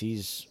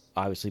USC's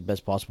obviously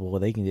best possible bowl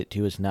they can get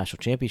to is the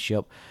National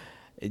Championship.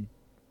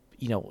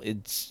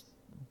 It's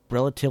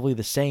relatively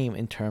the same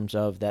in terms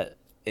of that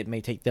it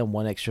may take them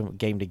one extra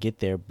game to get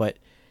there, but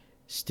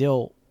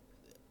still,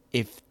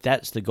 if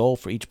that's the goal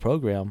for each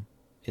program,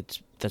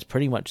 that's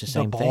pretty much the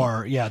same thing.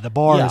 The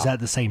bar is at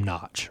the same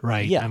notch,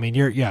 right? Yeah. I mean,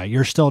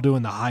 you're still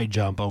doing the high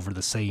jump over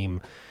the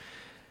same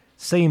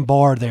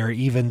bar there,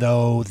 even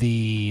though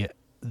the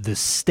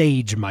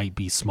stage might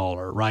be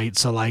smaller, right?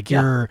 So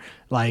you're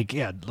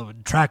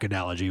track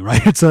analogy,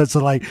 right? So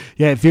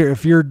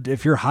if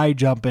you're high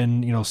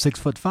jumping,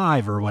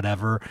 6'5" or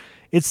whatever,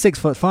 it's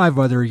 6'5"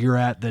 whether you're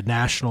at the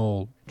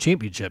national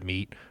championship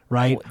meet,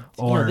 right?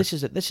 This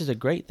is a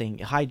great thing.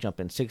 High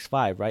jumping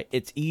 6'5", right?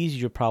 It's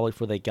easier probably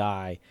for the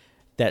guy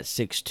that's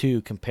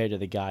 6'2" compared to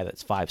the guy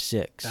that's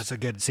 5'6". That's a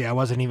good. See, I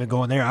wasn't even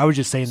going there. I was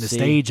just saying the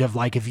stage of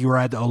if you were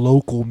at a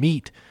local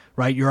meet,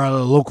 right? You're at a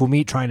local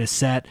meet trying to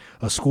set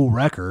a school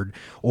record,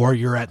 or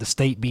you're at the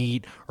state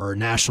meet or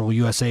National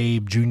USA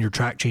Junior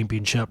Track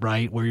Championship,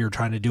 right? Where you're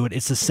trying to do it.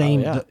 It's the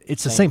same.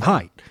 It's the same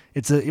height.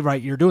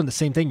 Right. You're doing the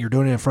same thing. You're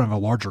doing it in front of a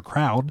larger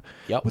crowd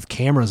with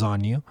cameras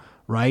on you,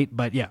 right?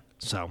 But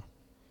so.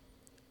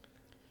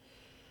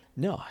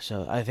 No,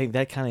 so I think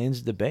that kind of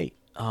ends the debate.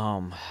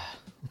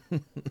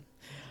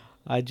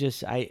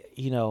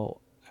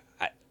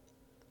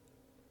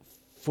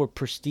 for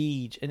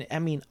prestige, and I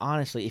mean,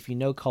 honestly, if you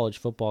know college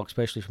football,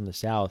 especially from the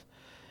South,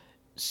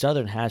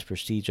 Southern has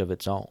prestige of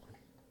its own.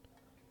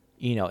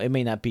 You know, it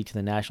may not be to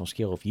the national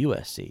scale of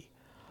USC,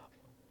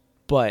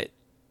 but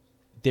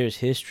there's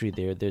history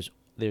there.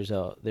 There's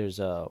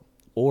a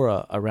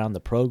aura around the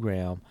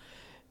program.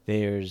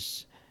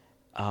 There's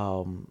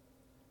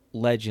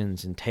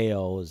legends and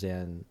tales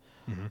and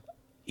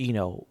you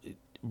know,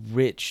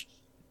 rich,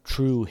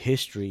 true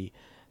history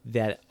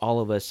that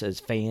all of us as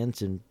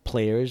fans and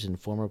players and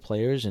former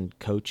players and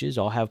coaches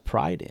all have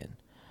pride in.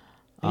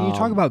 And you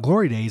talk about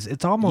glory days,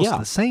 it's almost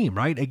the same,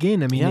 right?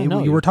 Again, I mean,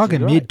 you were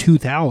talking right.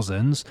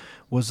 mid-2000s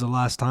was the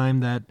last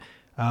time that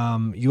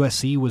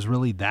USC was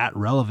really that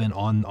relevant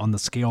on the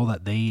scale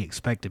that they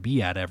expect to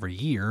be at every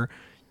year.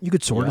 You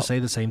could sort of say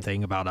the same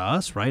thing about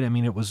us, right? I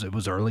mean, it was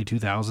early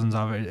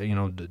 2000s. You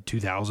know,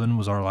 2000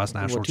 was our last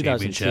national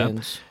championship.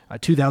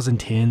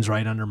 2010s,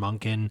 right under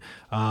Monken,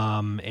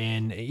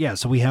 and yeah,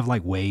 so we have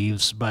like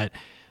waves, but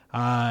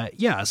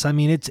yes, I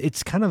mean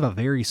it's kind of a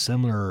very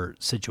similar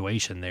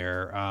situation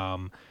there.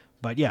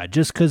 But yeah,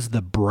 just because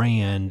the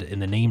brand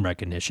and the name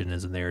recognition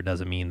isn't there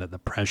doesn't mean that the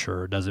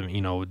pressure doesn't, you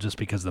know, just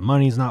because the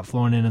money's not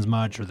flowing in as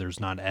much or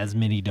there's not as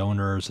many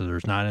donors or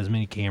there's not as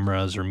many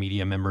cameras or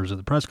media members at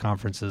the press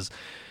conferences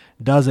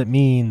doesn't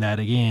mean that,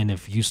 again,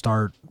 if you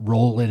start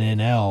rolling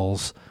in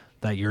L's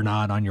that you're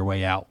not on your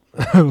way out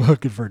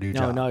looking for a new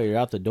job. No, you're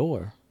out the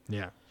door.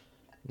 Yeah.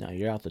 No,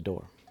 you're out the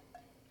door.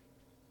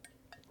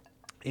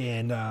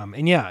 And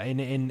yeah,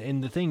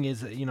 and the thing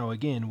is, you know,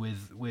 again,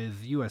 with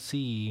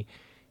USC,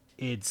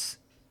 it's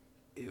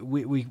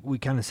we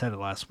kind of said it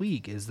last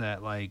week, is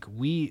that like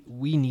we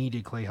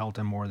needed Clay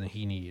Helton more than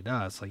he needed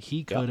us. Like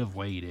he could have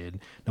waited,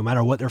 no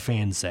matter what their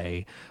fans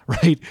say,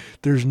 right?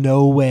 There's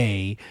no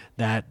way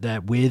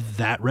that with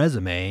that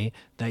resume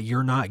that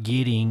you're not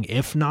getting,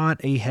 if not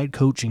a head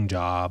coaching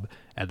job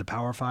at the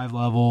Power 5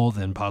 level,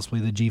 then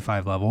possibly the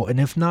G5 level, and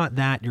if not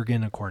that, you're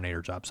getting a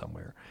coordinator job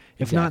somewhere.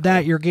 If not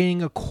that, you're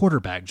getting a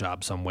quarterback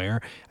job somewhere.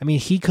 I mean,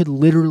 he could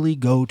literally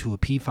go to a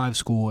P5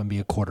 school and be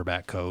a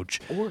quarterback coach,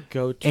 or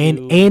go to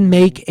and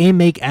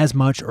make as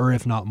much, or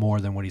if not more,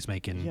 than what he's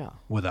making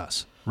with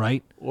us,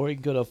 right? Or he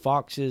could go to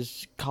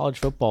Fox's college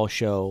football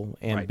show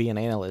and be an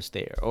analyst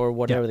there, or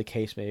whatever the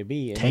case may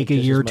be. And take a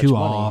year or two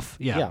off,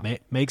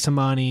 make some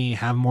money,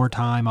 have more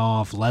time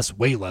off,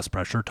 way less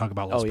pressure. Talk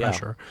about less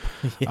pressure,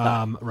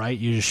 right?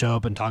 You just show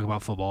up and talk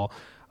about football.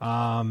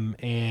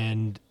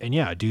 And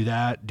do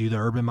the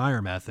Urban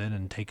Meyer method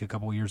and take a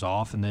couple of years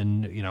off and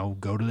then, you know,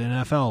 go to the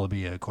NFL to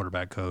be a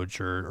quarterback coach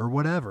or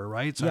whatever.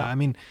 Right. So, I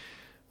mean,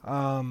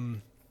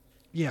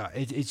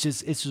 it's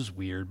just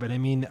weird, but I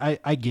mean,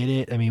 I get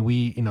it. I mean,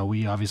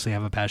 we obviously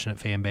have a passionate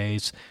fan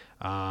base.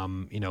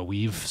 You know,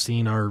 we've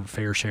seen our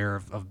fair share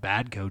of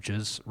bad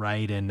coaches,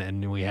 right?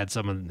 And we had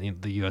some of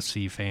the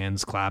USC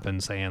fans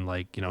clapping, saying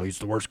like, you know, he's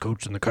the worst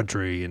coach in the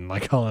country and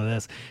like all of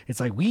this. It's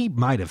like we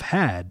might have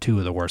had two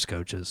of the worst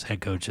head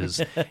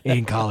coaches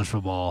in college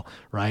football,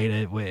 right?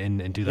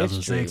 In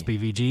 2006,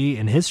 BVG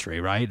in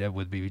history, right?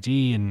 With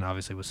BVG and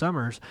obviously with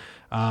Summers.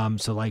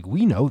 So like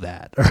we know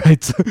that,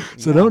 right?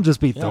 So don't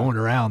just be throwing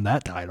around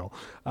that title.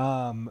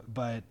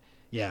 But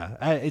yeah,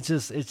 it's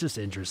just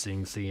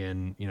interesting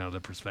seeing, you know, the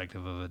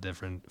perspective of a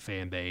different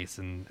fan base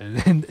and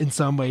in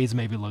some ways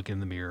maybe look in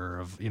the mirror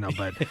of, you know,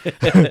 but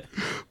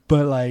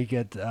but like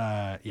it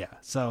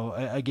so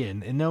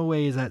again, in no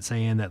way is that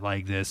saying that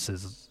like this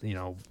is, you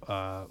know,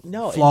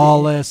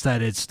 flawless,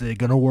 that it's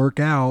gonna work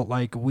out.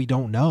 Like we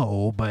don't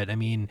know, but I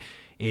mean,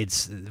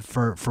 it's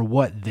for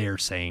what they're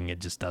saying, it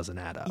just doesn't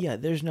add up. Yeah,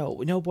 there's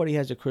nobody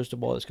has a crystal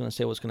ball that's going to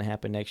say what's going to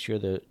happen next year,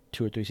 the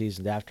 2 or 3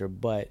 seasons after,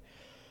 but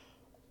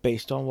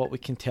based on what we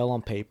can tell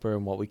on paper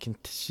and what we can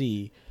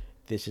see,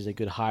 this is a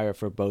good hire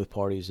for both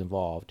parties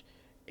involved,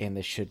 and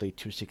this should lead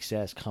to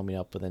success coming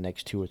up for the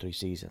next 2 or 3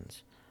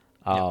 seasons.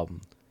 Now,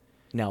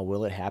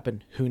 will it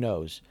happen? Who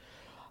knows?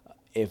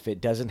 If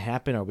it doesn't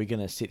happen, are we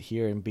going to sit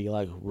here and be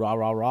like, rah,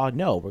 rah, rah?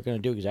 No, we're going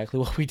to do exactly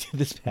what we did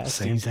this past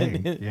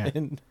season.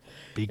 And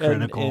be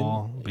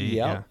critical.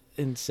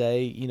 And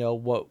say, you know,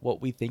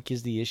 what we think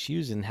is the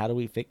issues and how do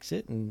we fix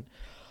it, and,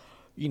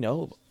 you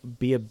know,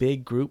 be a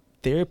big group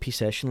therapy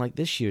session like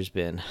this year's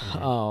been.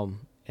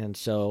 And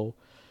so,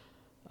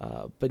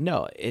 but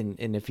no,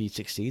 and if he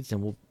succeeds,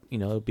 then we'll, you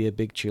know, it'll be a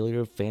big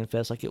cheerleader fan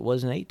fest like it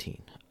was in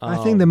 2018.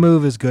 I think the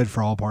move is good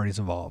for all parties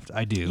involved.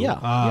 I do.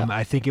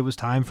 I think it was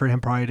time for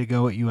him probably to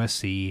go at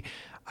USC.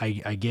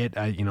 I get,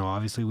 you know,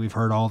 obviously we've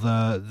heard all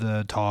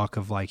the talk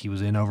of like he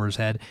was in over his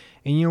head,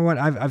 and you know what?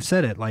 I've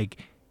said it, like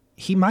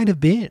he might have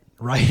been,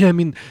 right? I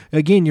mean,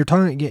 again, you're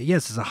talking.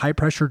 Yes, it's a high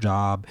pressure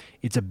job.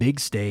 It's a big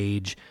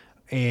stage.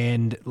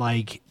 And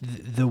like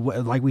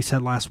like we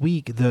said last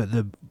week,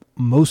 the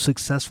most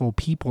successful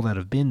people that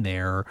have been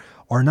there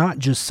are not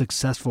just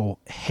successful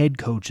head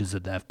coaches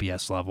at the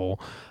FBS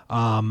level.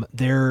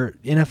 They're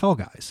NFL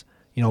guys.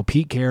 You know,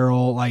 Pete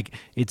Carroll, like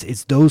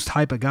it's those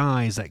type of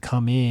guys that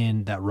come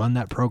in that run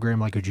that program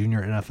like a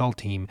junior NFL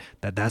team.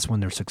 That's when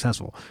they're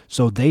successful.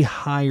 So they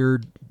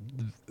hired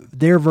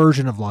their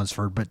version of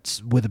Lunsford, but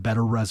with a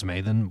better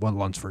resume than what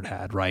Lunsford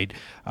had, right?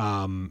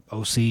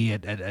 OC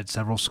at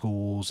several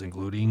schools,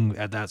 including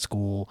at that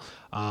school,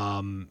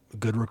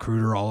 good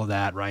recruiter, all of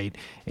that, right?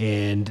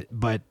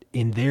 But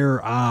in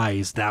their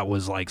eyes, that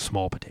was like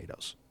small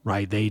potatoes,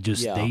 right? They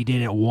they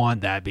didn't want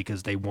that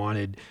because they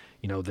wanted.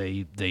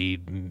 They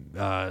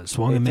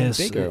swung and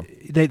missed.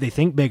 They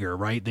think bigger,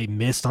 right? They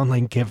missed on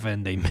Lane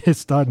Kiffin. They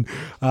missed on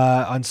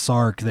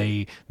Sark.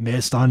 They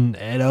missed on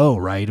Ed O,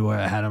 right? Who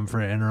had him for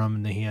an interim,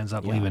 and then he ends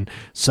up leaving.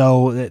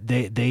 So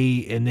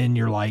and then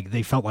you're like,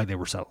 they felt like they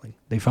were settling.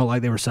 They felt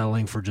like they were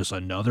settling for just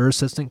another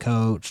assistant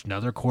coach,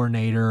 another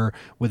coordinator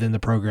within the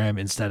program,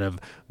 instead of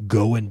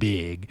going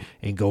big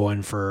and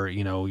going for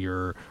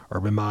your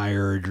Urban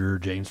Meyer, your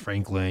James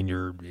Franklin,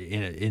 your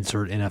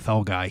insert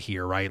NFL guy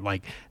here, right?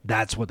 Like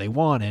that's what they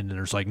wanted, and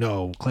there's like,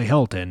 no, Clay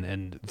Helton,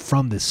 and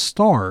from the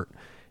start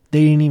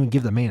they didn't even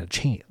give the man a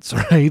chance,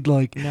 right?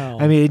 Like, no.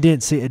 I mean,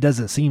 it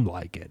doesn't seem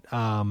like it.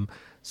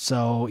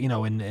 So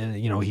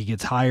he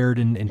gets hired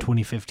in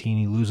 2015.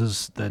 He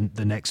loses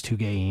the next 2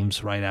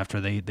 games right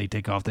after they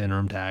take off the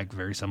interim tag,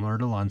 very similar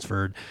to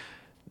Lunsford.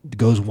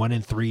 Goes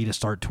 1-3 to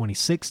start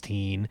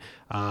 2016.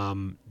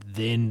 Then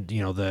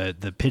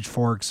the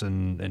pitchforks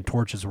and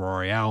torches were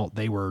already out.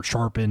 They were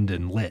sharpened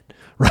and lit,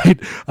 right?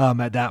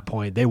 At that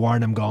point, they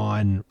wanted him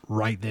gone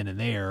right then and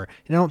there.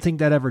 And I don't think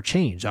that ever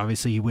changed.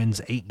 Obviously, he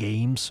wins 8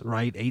 games,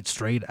 right? 8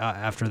 straight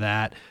after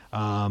that.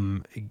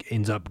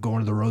 Ends up going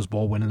to the Rose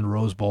Bowl, winning the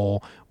Rose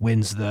Bowl,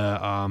 wins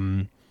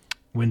the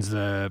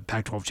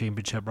Pac-12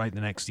 championship right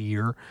the next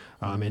year.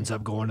 Ends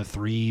up going to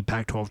 3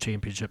 Pac-12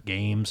 championship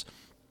games.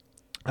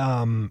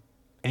 And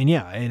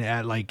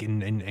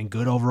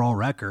good overall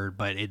record,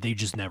 but they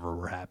just never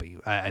were happy,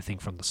 I think,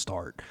 from the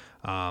start.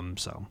 Yeah,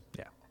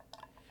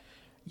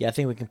 I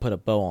think we can put a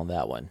bow on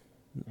that one.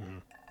 Mm-hmm.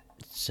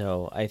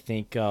 So I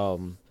think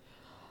the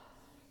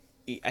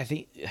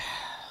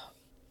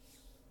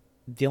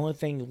only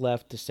thing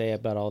left to say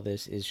about all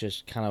this is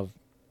just kind of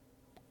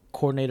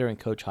coordinator and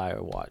coach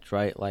hire watch,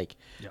 right? Like,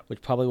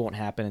 which probably won't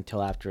happen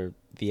until after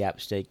the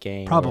App State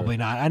game. Probably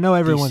not. I know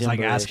everyone's like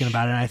asking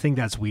about it, and I think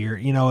that's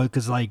weird,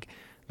 because like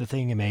the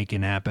thing in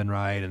Macon happened,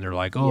 right? And they're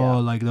like,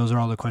 like those are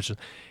all the questions,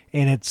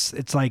 and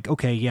it's like,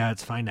 okay, yeah,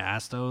 it's fine to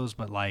ask those,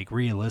 but like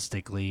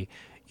realistically,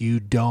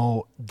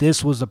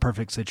 this was the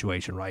perfect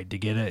situation, right? To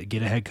get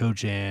a head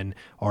coach in,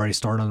 already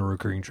start on the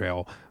recruiting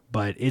trail.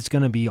 But it's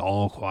going to be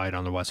all quiet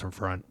on the Western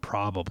Front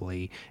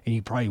probably, and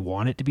you probably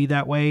want it to be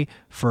that way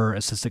for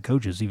assistant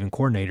coaches, even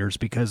coordinators,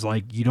 because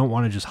like you don't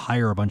want to just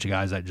hire a bunch of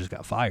guys that just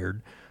got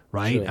fired,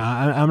 right? Sure.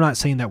 I'm not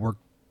saying that we're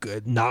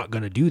not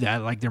going to do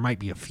that. Like there might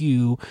be a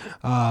few,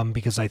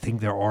 because I think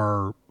there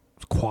are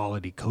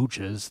quality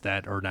coaches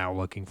that are now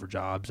looking for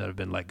jobs that have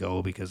been let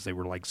go because they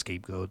were like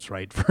scapegoats,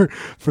 right, for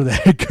the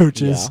head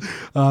coaches,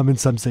 in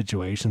some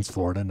situations,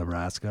 Florida,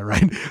 Nebraska,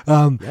 right?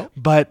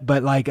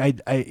 But like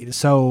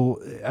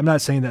so I'm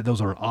not saying that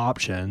those are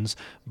options,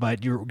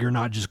 but you're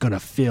not just going to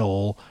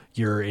fill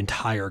your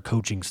entire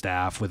coaching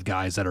staff with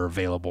guys that are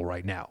available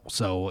right now.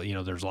 So,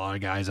 there's a lot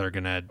of guys that are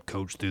going to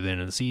coach through the end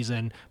of the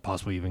season,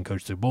 possibly even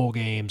coach through bowl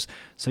games.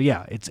 So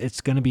yeah,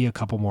 it's going to be a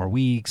couple more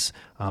weeks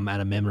at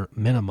a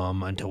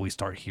minimum until we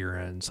start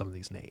hearing some of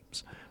these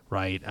names,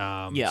 right?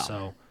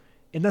 So,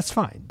 and that's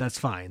fine. That's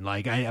fine.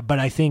 Like but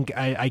I think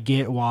I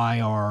get why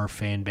our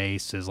fan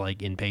base is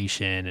like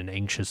impatient and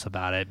anxious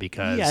about it,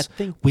 because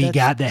we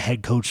got the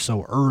head coach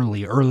so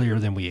earlier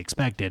than we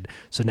expected.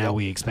 So now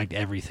we expect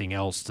everything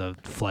else to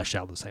flesh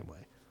out the same way.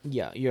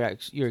 Yeah,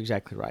 you're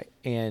exactly right.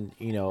 And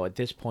at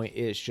this point,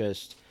 it's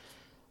just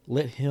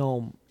let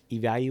him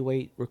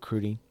evaluate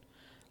recruiting,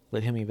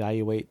 let him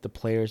evaluate the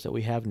players that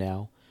we have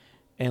now,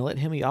 and let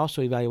him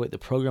also evaluate the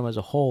program as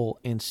a whole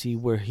and see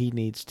where he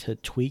needs to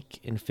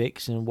tweak and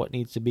fix and what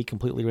needs to be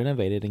completely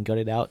renovated and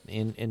gutted out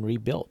and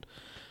rebuilt.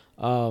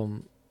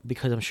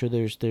 Because I'm sure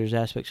there's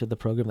aspects of the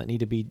program that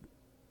need to be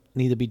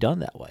done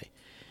that way.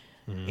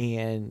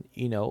 Mm-hmm.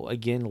 And,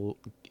 again,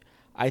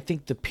 I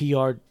think the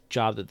PR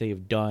job that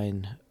they've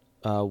done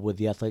with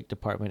the athletic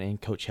department and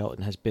Coach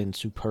Helton has been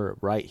superb,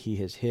 right? He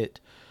has hit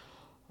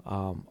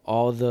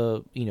all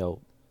the,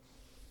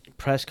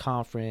 press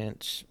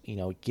conference,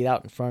 get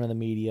out in front of the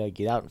media,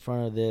 get out in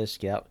front of this,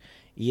 get out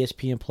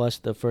ESPN Plus,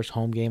 the first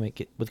home game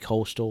with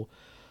Coastal.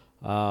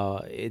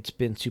 It's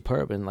been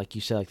superb. And like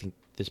you said, I think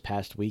this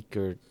past week,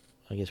 or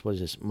I guess, what is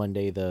this,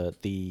 Monday,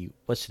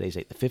 what's today's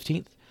date, the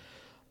 15th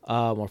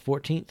or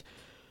 14th?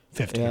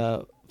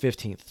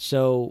 15th.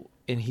 So,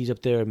 and he's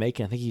up there in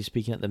Macon. I think he's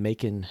speaking at the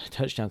Macon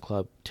Touchdown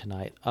Club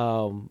tonight.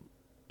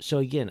 So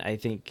again, I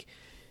think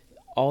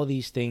all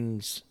these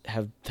things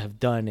have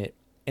done it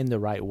in the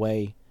right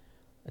way,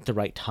 at the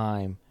right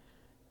time.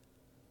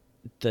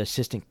 The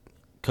assistant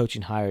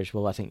coaching hires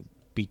will, I think,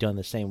 be done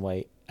the same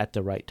way at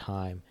the right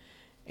time.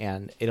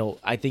 And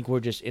I think we're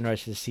just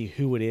interested to see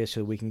who it is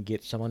so we can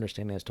get some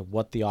understanding as to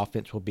what the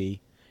offense will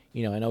be.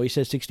 I know he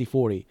says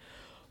 60-40,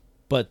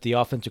 but the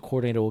offensive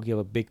coordinator will give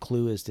a big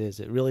clue as to, is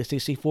it really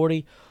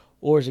 60-40,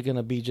 Or is it going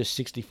to be just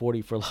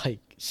 60-40 for like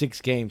 6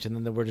 games,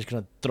 and then we're just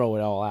going to throw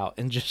it all out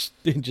and just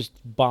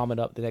bomb it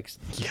up the next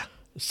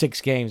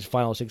 6 games,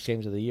 final 6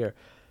 games of the year?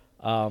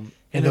 And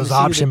those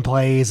option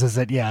plays, is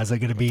it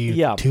going to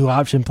be 2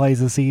 option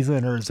plays a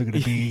season, or is it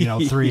going to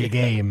be 3 a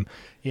game?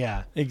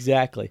 Yeah,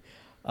 exactly.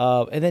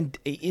 And then,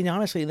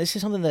 honestly, this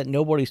is something that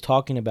nobody's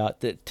talking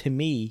about. That to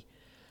me,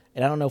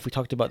 and I don't know if we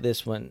talked about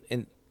this when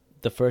in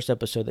the first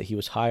episode that he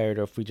was hired,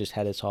 or if we just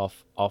had this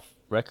off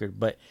record,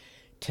 but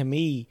to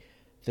me,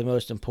 the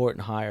most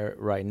important hire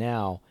right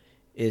now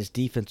is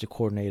defensive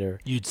coordinator.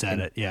 You'd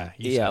said it, yeah.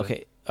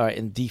 Okay. All right,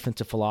 and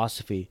defensive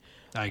philosophy.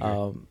 I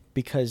agree.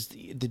 Because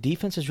the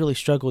defense has really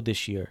struggled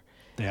this year.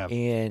 They have.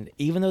 And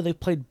even though they've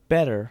played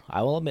better,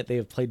 I will admit they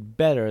have played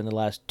better in the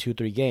last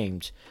 2-3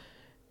 games,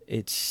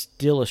 it's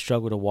still a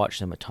struggle to watch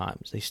them at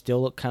times. They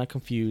still look kind of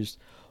confused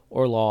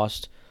or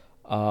lost.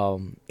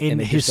 And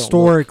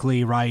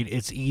historically, right,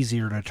 it's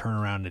easier to turn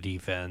around a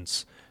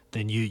defense.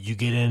 Then you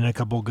get in a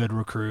couple good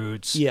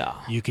recruits. Yeah.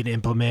 You can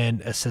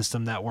implement a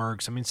system that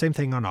works. I mean, same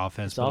thing on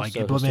offense. It's but also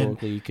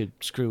historically, you could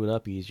screw it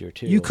up easier,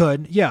 too. You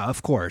could, yeah,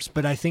 of course.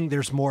 But I think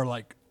there's more,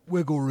 like,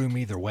 wiggle room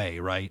either way,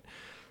 right?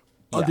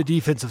 Yeah. On the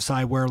defensive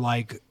side where,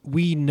 like,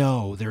 we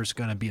know there's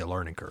going to be a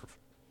learning curve.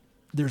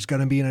 There's going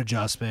to be an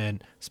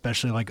adjustment,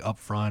 especially, like, up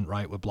front,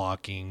 right, with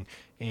blocking.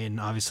 And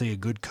obviously a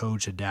good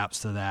coach adapts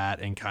to that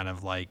and kind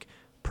of, like,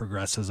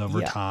 progresses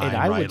over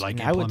time, right?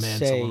 Like,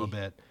 implements a little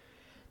bit.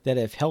 That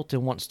if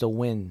Helton wants to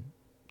win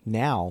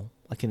now,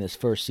 like in his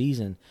first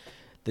season,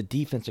 the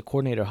defensive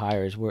coordinator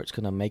hire is where it's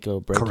going to make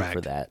or break it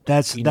for that.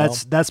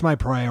 That's my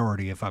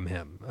priority if I'm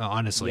him.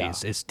 Honestly,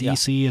 it's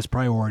DC is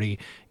priority.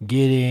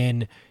 Get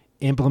in,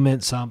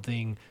 implement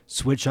something,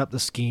 switch up the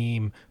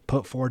scheme,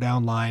 put 4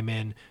 down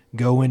linemen,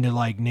 go into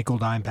like nickel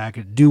dime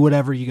package, do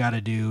whatever you got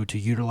to do to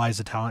utilize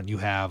the talent you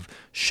have,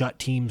 shut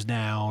teams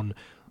down,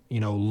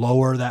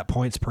 lower that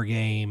points per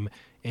game,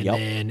 and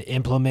then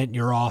implement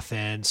your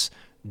offense.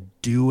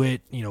 Do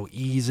it,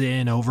 ease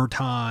in over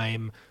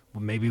time,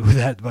 maybe with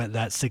that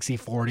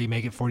 60-40,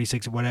 make it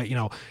 40-60,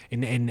 whatever,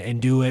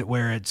 and do it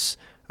where it's,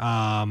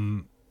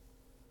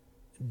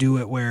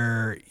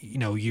 you're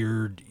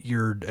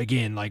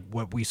again, like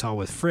what we saw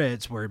with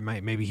Fritz, where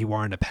maybe he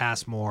wanted to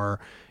pass more.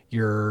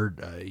 You're,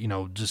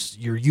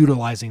 you're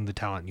utilizing the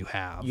talent you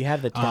have. You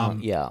have the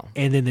talent,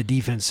 and then the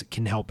defense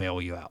can help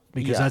bail you out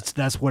because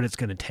that's what it's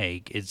going to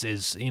take.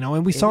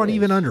 And we saw it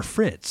even under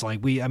Fritz.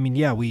 Like we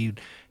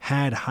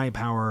had high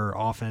power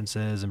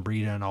offenses and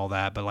Breida and all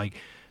that, but like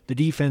the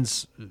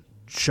defense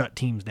shut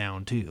teams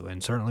down too.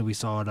 And certainly we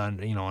saw it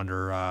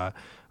under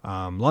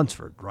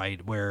Lunsford,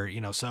 right? Where,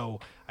 so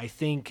I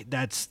think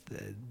that's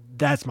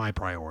my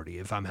priority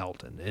if I'm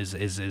Helton is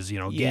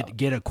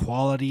get a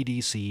quality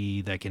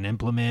DC that can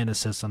implement a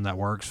system that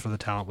works for the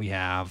talent we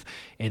have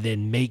and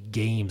then make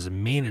games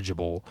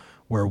manageable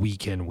where we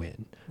can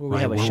win,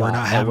 right?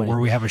 Where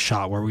we have a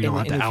shot, where we don't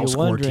have to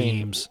outscore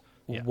teams.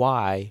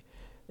 Why?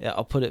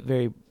 I'll put it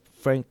very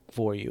frank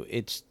for you.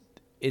 It's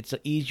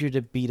easier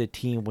to beat a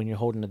team when you're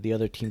holding the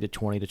other team to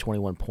 20 to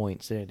 21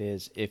 points than it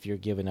is if you're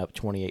giving up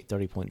 28,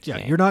 30 points a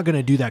game. You're not going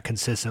to do that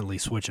consistently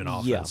switching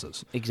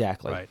offenses. Yeah,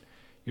 exactly. Right.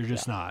 You're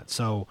just not.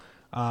 So,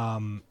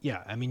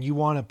 you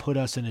want to put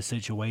us in a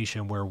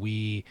situation where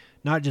we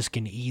not just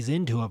can ease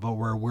into it, but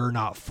where we're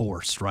not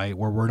forced, right?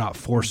 Where we're not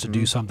forced to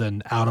do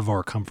something out of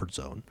our comfort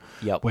zone.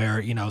 Yep. Where,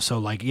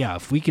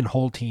 if we can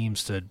hold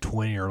teams to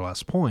 20 or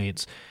less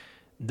points,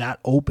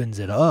 that opens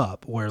it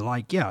up where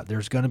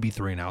there's going to be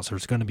 3 and outs,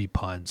 there's going to be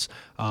punts,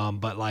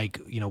 but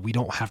we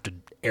don't have to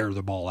air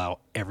the ball out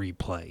every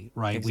play,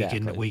 right?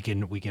 Exactly. We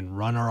can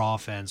run our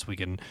offense, we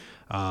can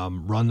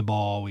run the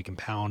ball, we can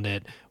pound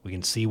it, we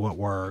can see what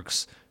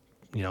works,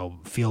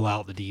 feel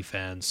out the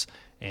defense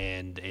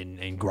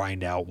and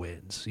grind out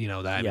wins.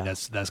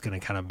 That's going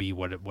to kind of be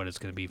what it's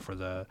going to be for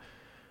the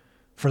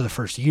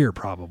first year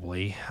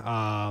probably.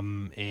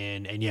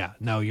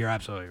 You're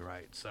absolutely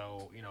right.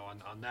 So,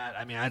 on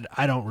that,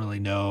 I don't really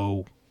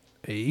know,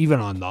 even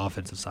on the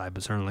offensive side,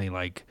 but certainly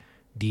like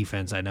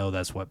defense, I know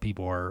that's what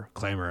people are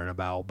clamoring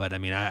about, but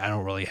I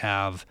don't really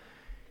have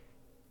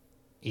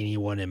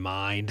anyone in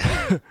mind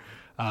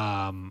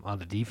on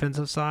the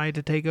defensive side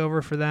to take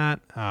over for that.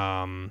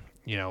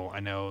 I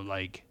know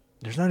like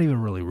there's not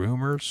even really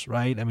rumors,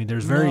 right?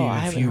 There's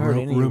very few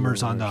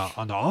rumors on the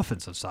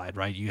offensive side,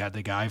 right? You had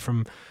the guy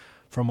from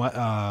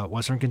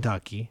Western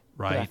Kentucky,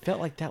 right? But I felt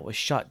like that was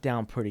shut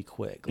down pretty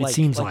quick. It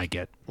seems like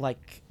it.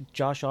 Like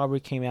Josh Aubrey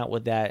came out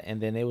with that, and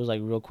then it was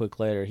like real quick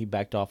later he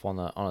backed off on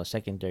a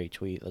secondary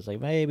tweet. I was like,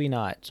 maybe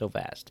not so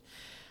fast.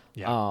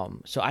 Yeah.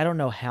 So I don't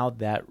know how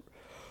that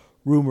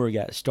rumor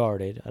got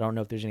started. I don't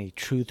know if there's any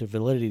truth or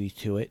validity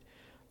to it.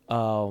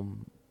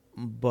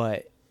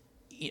 But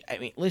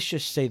let's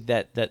just say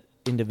that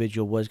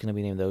individual was going to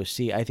be named the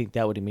OC. I think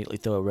that would immediately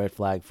throw a red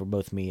flag for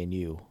both me and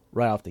you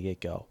right off the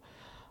get-go.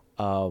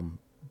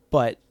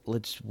 But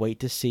let's wait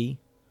to see.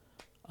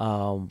 We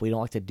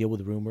don't like to deal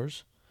with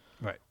rumors,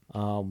 right?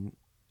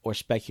 Or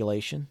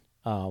speculation.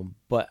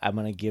 But I'm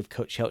going to give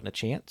Coach Helton a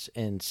chance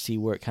and see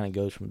where it kind of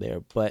goes from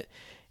there. But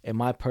in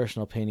my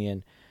personal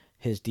opinion,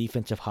 his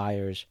defensive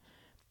hires,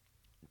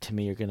 to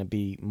me, are going to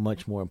be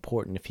much more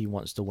important if he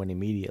wants to win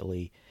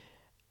immediately.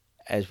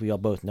 As we all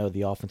both know,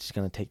 the offense is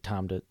going to take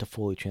time to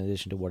fully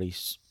transition to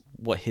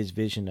what his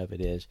vision of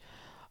it is.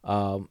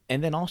 And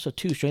then also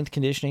too, strength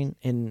conditioning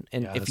and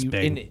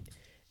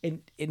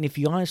if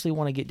you honestly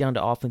want to get down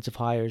to offensive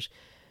hires,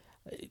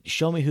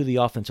 show me who the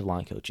offensive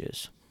line coach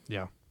is.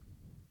 Yeah.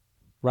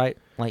 Right?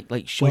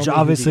 Like show Which me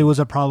obviously was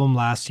a problem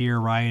last year,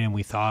 right? And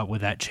we thought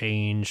with that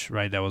change,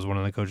 right, that was one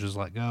of the coaches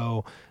let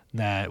go,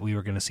 that we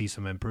were going to see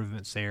some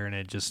improvements there, and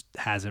it just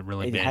hasn't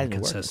really been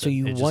consistent. So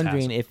you're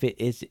wondering if it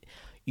is,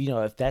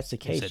 if that's the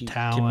case. Is it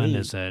talent?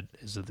 Is it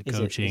the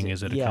coaching?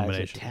 Is it a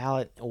combination? Is it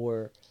talent,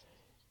 or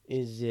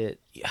is it?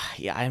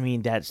 Yeah, I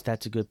mean that's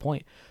a good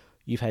point.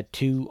 You've had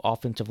two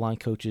offensive line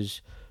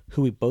coaches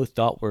who we both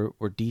thought were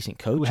decent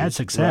coaches, who had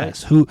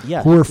success, right?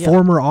 who were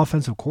former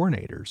offensive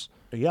coordinators.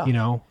 Yeah,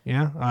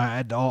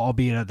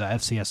 albeit at the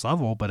FCS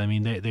level, but I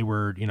mean they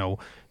were,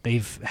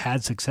 they've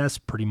had success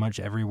pretty much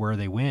everywhere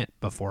they went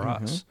before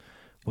us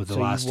with the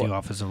last two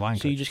offensive line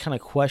coaches. So you just kind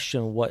of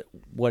question what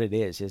it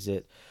is. Is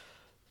it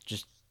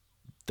just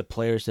the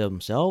players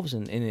themselves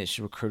and it's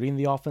recruiting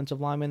the offensive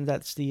linemen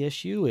that's the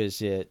issue?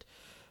 Is it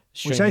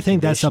which I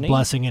think that's a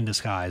blessing in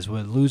disguise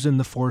with losing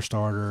the 4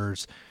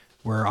 starters.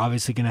 We're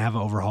obviously going to have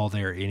an overhaul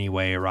there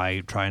anyway,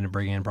 right? Trying to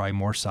bring in probably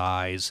more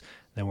size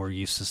than we're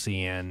used to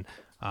seeing.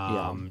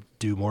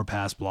 Do more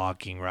pass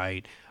blocking,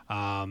 right?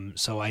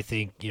 So I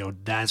think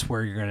that's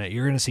where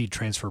you're gonna see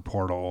transfer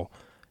portal,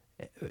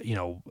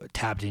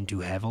 tapped into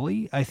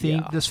heavily. I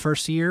think this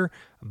first year,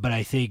 but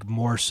I think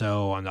more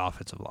so on the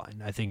offensive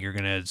line. I think you're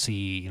gonna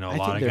see a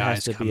lot of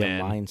guys come in. There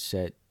has to be a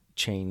mindset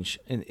change,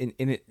 and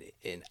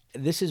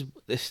this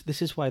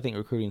is why I think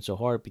recruiting is so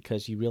hard,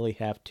 because you really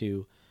have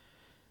to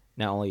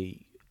not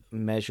only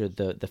measure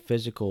the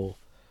physical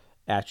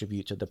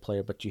attributes of the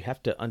player, but you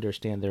have to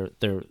understand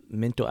their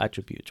mental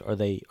attributes. Are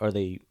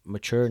they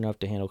mature enough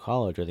to handle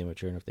college? Are they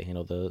mature enough to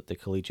handle the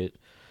collegiate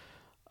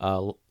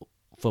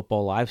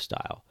football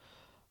lifestyle?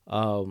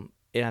 And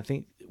I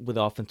think with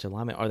offensive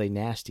linemen, are they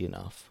nasty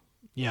enough?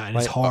 Yeah, and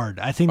it's hard.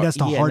 I think that's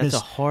the hardest.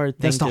 That's a hard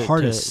thing. That's the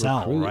hardest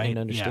sell, right? And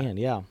understand.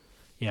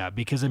 Yeah,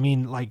 because I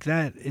mean, like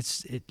that.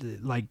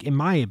 Like in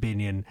my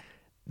opinion,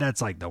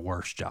 that's like the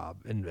worst job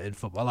in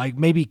football. Like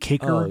maybe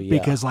kicker,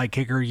 because like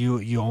kicker,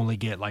 you only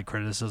get like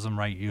criticism,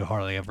 right? You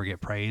hardly ever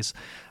get praise.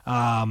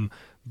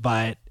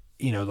 But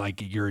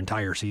like your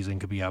entire season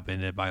could be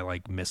upended by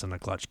like missing a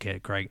clutch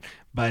kick, right?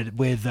 But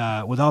with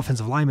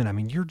offensive linemen, I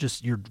mean, you're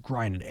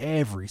grinding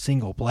every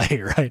single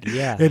play, right?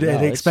 Yeah,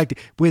 and expecting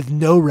with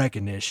no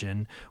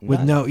recognition,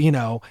 with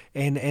no,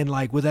 and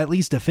like with at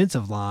least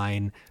defensive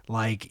line,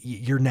 like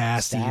you're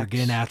nasty, you're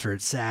getting after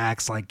it,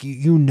 sacks, like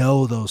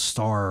those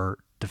star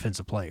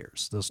defensive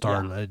players, those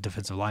star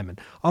defensive linemen.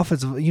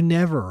 Offensive, you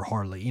never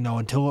hardly,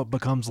 until it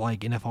becomes like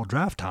NFL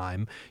draft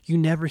time, you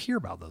never hear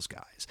about those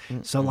guys.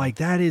 Mm-hmm. So like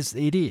it's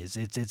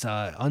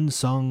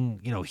unsung,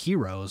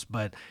 heroes,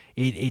 but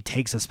it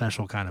takes a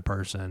special kind of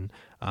person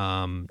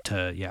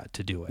to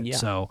do it. Yeah.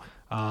 So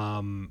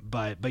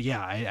but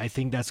yeah, I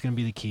think that's going to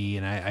be the key,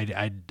 and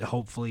I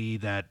hopefully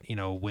that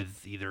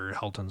with either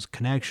Helton's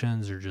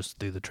connections or just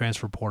through the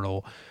transfer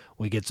portal,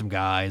 we get some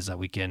guys that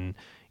we can.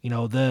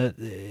 The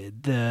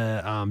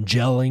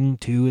gelling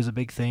too is a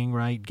big thing,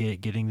 right?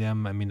 Getting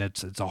them. I mean,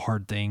 it's a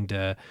hard thing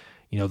to,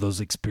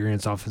 those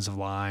experienced offensive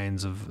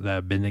lines that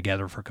have been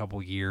together for a couple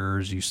of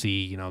years. You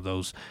see,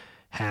 those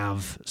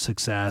have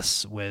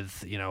success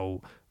with,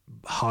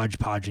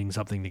 hodgepodging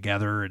something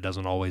together. It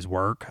doesn't always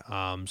work.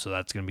 So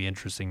that's going to be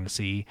interesting to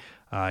see.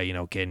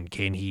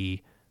 Can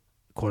he,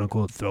 quote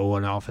unquote, throw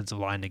an offensive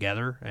line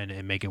together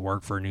and make it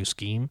work for a new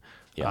scheme?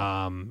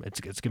 Yeah.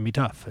 It's gonna be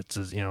tough. It's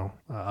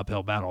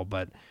uphill battle,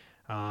 but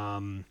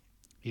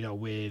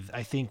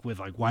with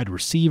like wide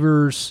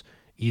receivers,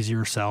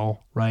 easier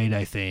sell, right?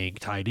 I think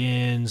tight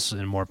ends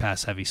and more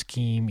pass heavy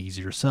scheme,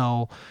 easier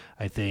sell.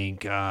 I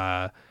think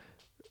I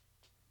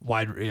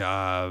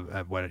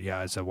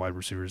said wide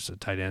receivers,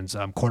 tight ends,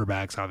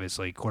 quarterbacks,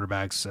 obviously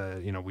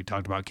quarterbacks. We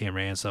talked about Cam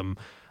Ransom.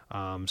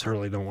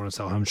 Certainly don't want to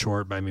sell him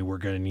short, but I mean, we're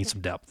going to need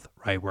some depth,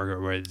 right?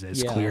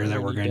 It's clear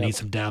that we're going to need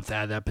some depth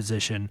at that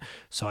position.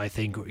 So I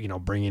think,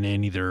 bringing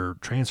in either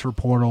transfer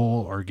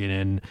portal or get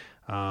in,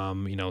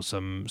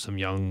 some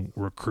young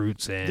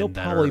recruits and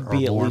that are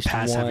more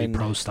pass heavy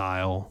pro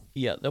style.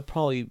 Yeah. They'll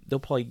probably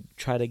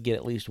try to get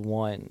at least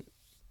one,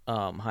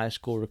 high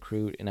school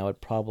recruit. And I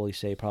would probably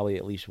say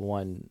at least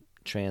one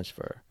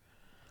transfer.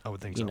 I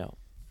would think so.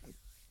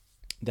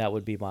 That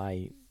would be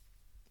my,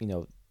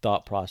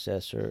 thought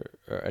process or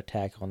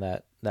attack on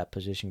that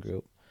position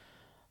group.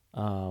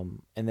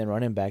 And then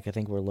running back, I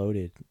think we're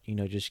loaded.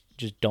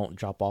 Just don't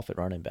drop off at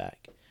running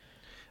back.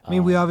 I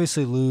mean, we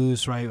obviously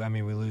lose, right? I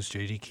mean, we lose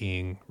J.D.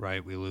 King,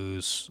 right? We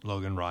lose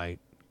Logan Wright,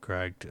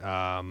 correct?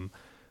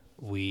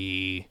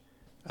 Amari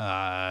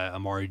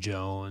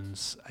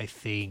Jones, I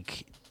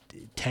think,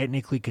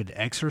 technically could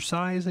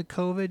exercise a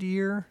COVID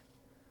year.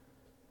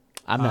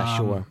 I'm not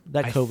sure.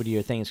 That COVID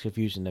year thing is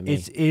confusing to me.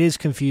 It is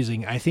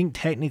confusing. I think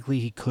technically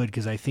he could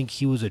because I think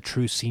he was a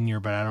true senior,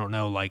 but I don't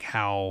know like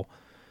how.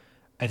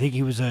 I think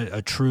he was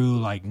a true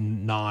like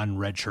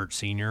non-redshirt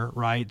senior,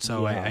 right?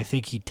 So Yeah. I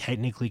think he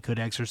technically could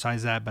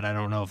exercise that, but I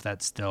don't know if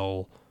that's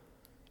still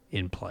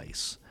in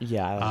place.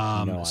 Yeah, I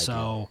have no idea.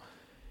 So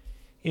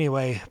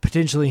anyway,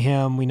 potentially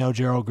him. We know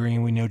Gerald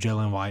Green. We know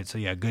Jalen White. So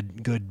yeah,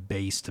 good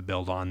base to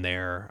build on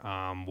there.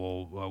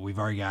 We've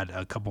already got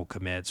a couple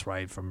commits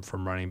right from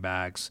running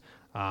backs,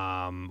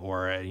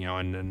 or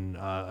and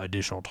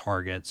additional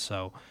targets.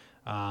 So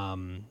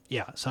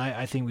so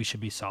I think we should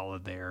be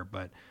solid there.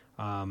 But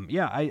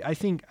I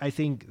think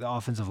the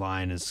offensive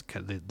line is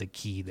the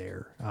key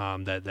there.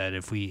 That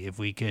if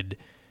we could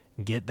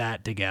get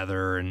that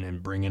together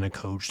and bring in a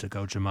coach to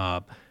coach them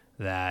up,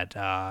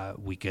 that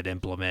we could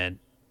implement.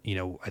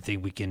 I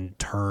think we can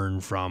turn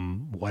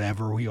from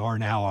whatever we are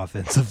now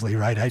offensively,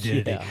 right,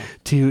 identity,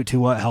 to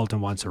what Helton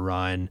wants to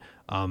run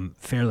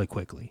fairly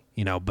quickly.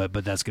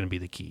 But that's going to be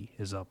the key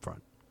is up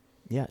front.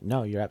 Yeah,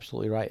 no, you're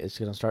absolutely right. It's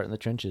going to start in the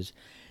trenches,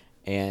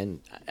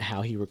 and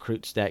how he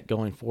recruits that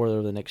going forward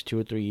over the next 2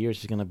 or 3 years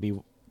is going to be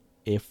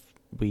if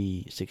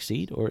we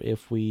succeed or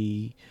if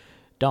we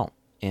don't,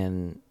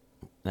 and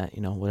that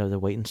whatever the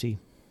wait and see.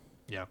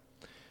 Yeah.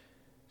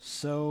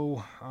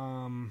 So.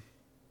 On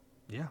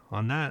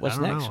that. What's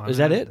I don't next? know. Is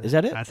that it? Is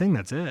that it? I think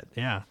that's it.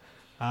 Yeah.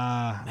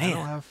 Man.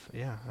 I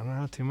don't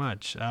have too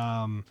much.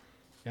 I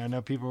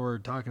know people were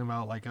talking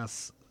about like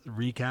us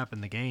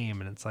recapping the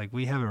game, and it's like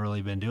we haven't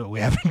really been doing.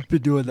 We haven't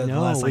been doing that the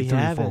last like 3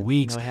 or 4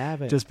 weeks. No, we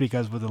haven't. Just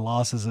because with the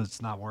losses,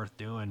 it's not worth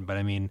doing. But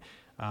I mean,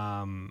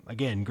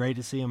 again, great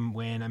to see him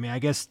win. I mean, I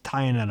guess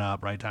tying a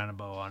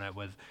bow on it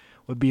with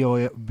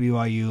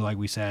BYU, like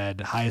we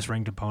said, highest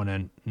ranked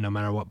opponent, no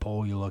matter what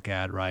poll you look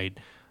at, right?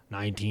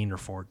 19 or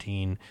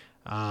 14.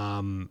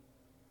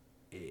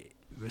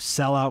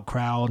 Sellout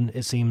crowd,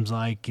 it seems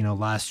like,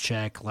 last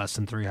check, less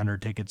than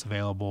 300 tickets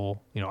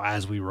available,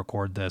 as we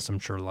record this. I'm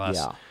sure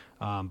less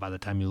by the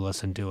time you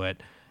listen to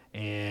it.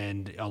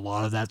 And a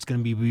lot of that's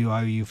going to be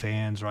BYU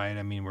fans, right?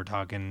 I mean, we're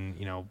talking,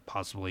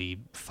 possibly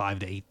 5,000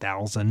 to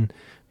 8,000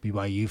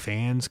 BYU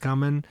fans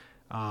coming.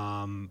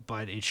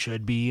 But it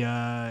should be,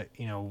 it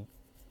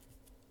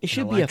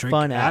should be a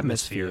fun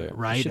atmosphere,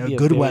 right?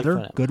 Good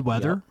weather,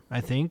 yep.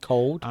 I think.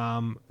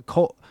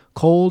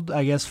 Cold,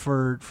 I guess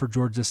for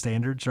Georgia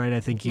standards, right? I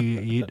think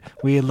we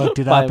had looked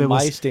it up. By it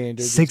my was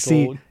standards,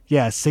 60,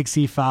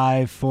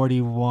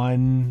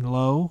 65-41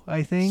 low,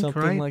 I think,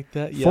 something right? like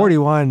that. Yeah.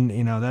 41,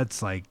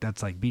 that's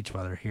like beach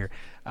weather here.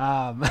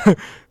 No,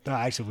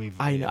 actually,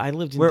 I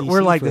lived in we're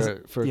DC like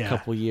for a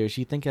couple years.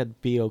 You think I'd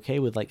be okay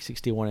with like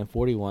 61 and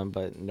 41,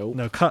 but nope.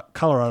 No,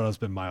 Colorado's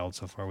been mild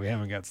so far. We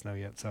haven't got snow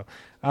yet, so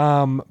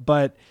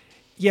but.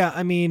 Yeah,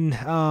 I mean,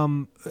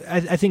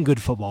 I think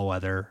good football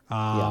weather.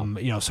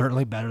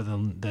 Certainly better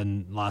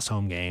than last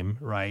home game,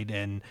 right?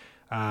 And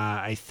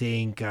I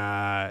think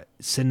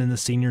sending the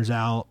seniors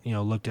out,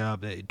 looked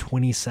up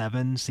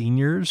 27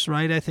 seniors,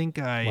 right? I think.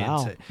 Wow. I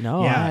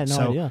had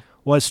no idea.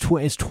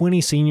 It's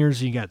 20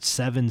 seniors. You got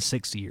 7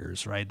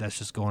 6-years, right? That's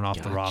just going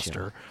off the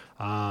roster.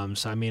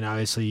 So I mean,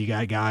 obviously you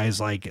got guys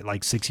like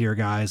 6-year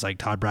guys like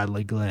Todd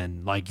Bradley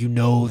Glenn, like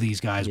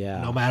these guys.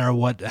 No matter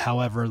what,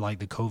 however, like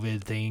the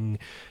COVID thing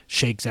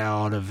shakes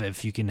out of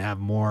if you can have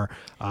more.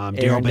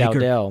 Darrell Baker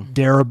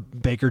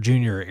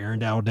Jr., Aaron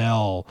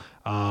Dowdell,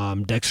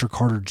 Dexter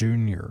Carter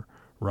Jr.,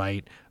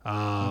 right?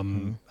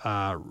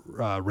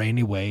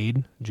 Randy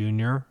Wade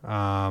Jr.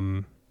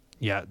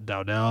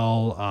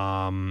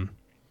 Dowdell.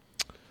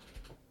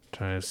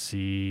 Trying to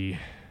see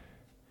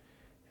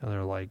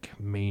other like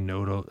main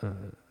note.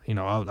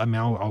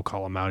 I'll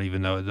call them out,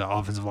 even though the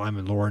offensive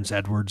lineman Lawrence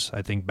Edwards,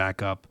 I think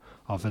backup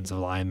offensive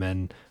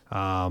lineman.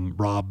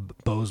 Rob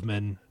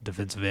Bozeman,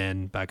 defensive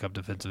end, backup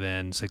defensive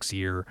end,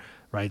 6-year,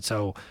 right?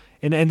 So,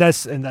 and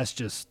that's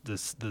just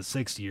the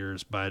 6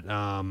 years, but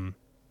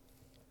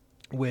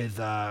with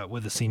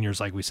the seniors,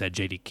 like we said,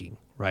 J.D. King,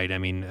 right? I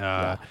mean,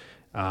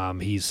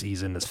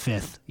 he's in his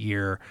 5th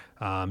year.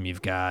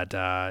 You've got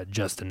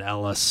Justin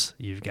Ellis.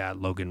 You've got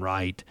Logan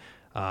Wright,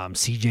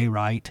 C.J.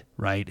 Wright,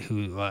 right?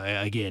 Who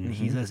again,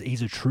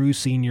 he's a true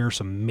senior,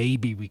 so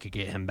maybe we could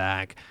get him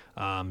back.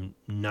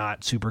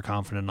 Not super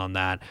confident on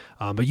that.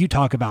 But you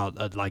talk about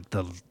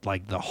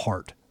the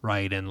heart,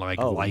 right, and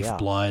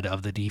lifeblood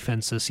of the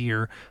defense this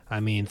year. I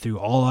mean, through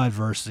all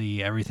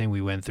adversity, everything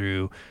we went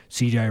through,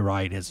 C.J.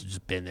 Wright has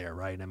just been there,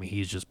 right? I mean,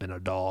 he's just been a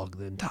dog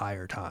the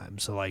entire time.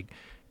 So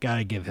got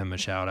to give him a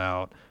shout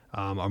out.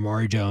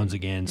 Amari Jones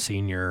again,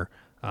 senior,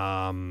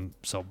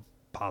 so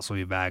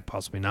possibly back,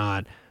 possibly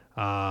not.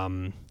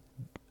 Benz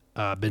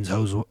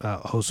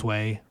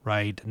Josue,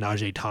 right?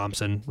 Najee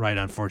Thompson, right?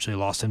 Unfortunately,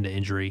 lost him to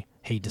injury.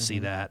 Hate to see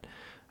that.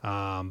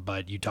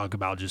 But you talk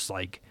about just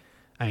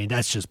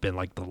that's just been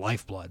like the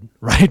lifeblood,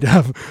 right?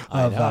 of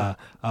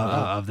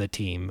the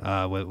team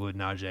with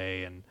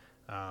Najee and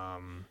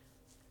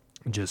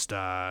just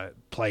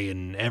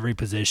playing every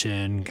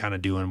position, kind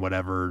of doing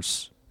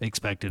whatever's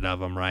expected of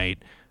them, right?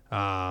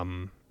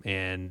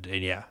 And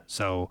yeah,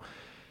 so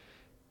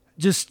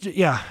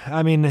Yeah.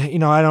 I mean,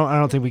 I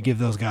don't think we give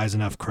those guys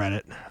enough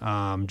credit.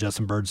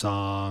 Justin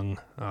Birdsong,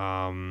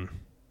 Dylan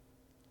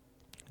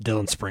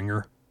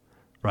Springer,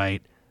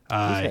 right? He's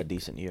had a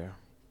decent year.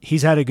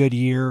 He's had a good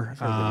year.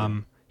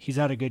 He's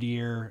had a good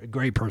year.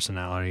 Great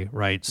personality,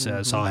 right?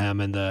 So, saw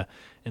him in the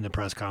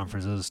press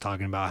conferences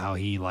talking about how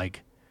he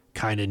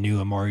kind of knew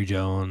Amari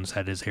Jones,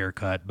 had his hair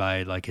cut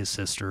by his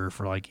sister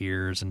for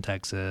years in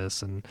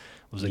Texas, and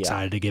was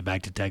excited to get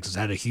back to Texas.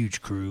 Had a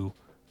huge crew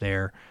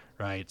there,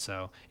 right?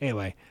 So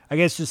anyway, I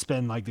guess just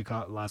spend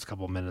the last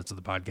couple of minutes of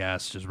the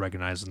podcast just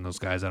recognizing those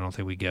guys. I don't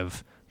think we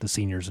give the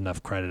seniors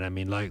enough credit. I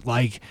mean,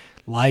 like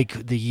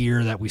the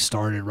year that we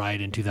started right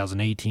in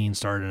 2018,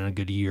 started in a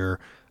good year.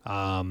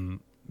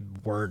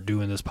 Weren't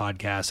doing this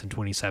podcast in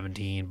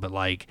 2017, but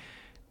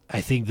I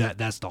think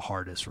that's the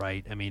hardest,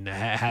 right? I mean,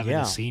 having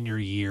a senior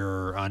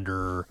year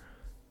under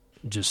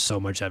just so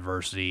much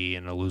adversity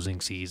and a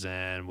losing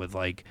season with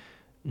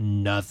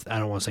nothing. I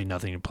don't want to say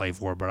nothing to play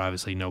for, but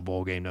obviously no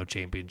bowl game, no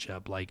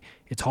championship.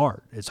 It's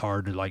hard. It's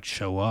hard to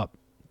show up,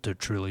 to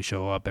truly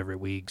show up every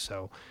week.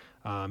 So,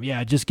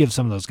 just give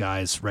some of those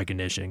guys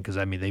recognition because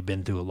I mean they've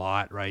been through a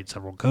lot, right?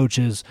 Several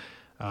coaches,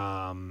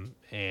 and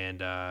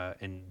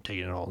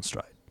taking it all in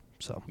stride.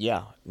 So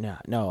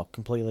no,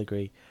 completely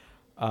agree.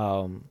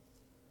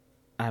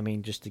 I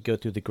mean, just to go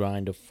through the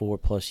grind of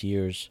 4+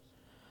 years,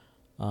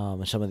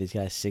 and some of these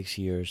guys 6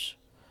 years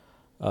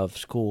of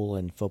school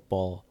and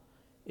football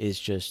is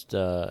just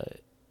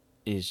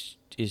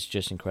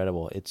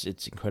incredible.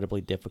 It's incredibly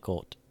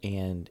difficult,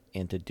 and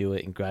to do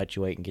it and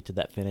graduate and get to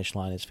that finish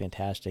line is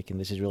fantastic. And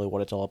this is really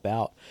what it's all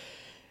about.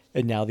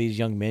 And now these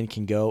young men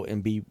can go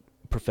and be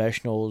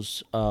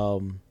professionals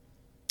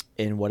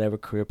in whatever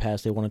career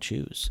paths they want to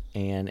choose,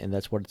 and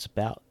that's what it's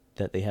about.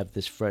 That they have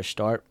this fresh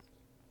start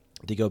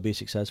to go be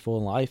successful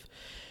in life,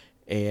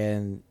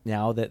 and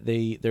now that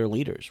they're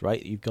leaders,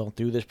 right? You've gone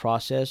through this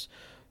process.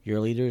 Your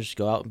leaders,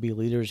 go out and be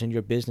leaders in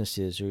your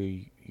businesses or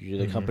you're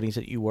the companies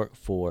that you work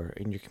for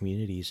in your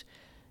communities,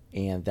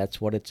 and that's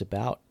what it's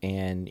about.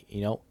 And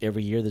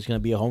every year there's going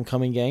to be a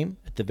homecoming game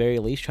at the very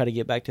least. Try to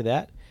get back to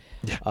that.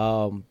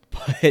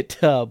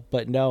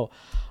 But no,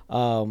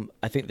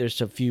 I think there's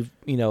a few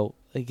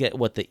get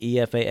what the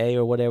EFAA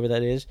or whatever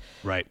that is,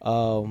 right?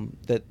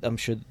 That I'm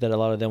sure that a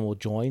lot of them will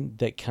join.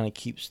 That kind of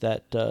keeps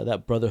that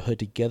brotherhood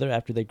together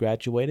after they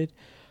graduated.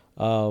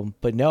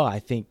 But no, I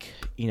think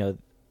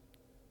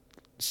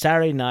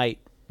Saturday night,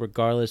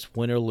 regardless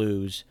win or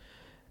lose,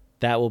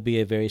 that will be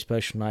a very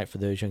special night for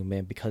those young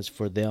men because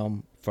for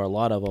a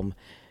lot of them,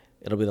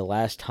 it'll be the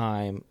last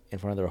time in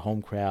front of their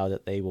home crowd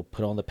that they will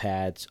put on the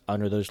pads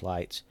under those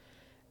lights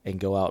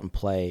and go out and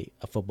play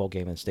a football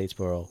game in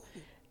Statesboro.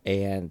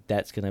 And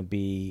that's going to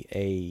be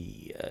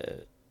a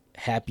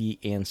happy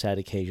and sad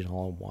occasion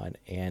all in one.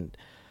 And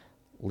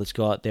let's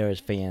go out there as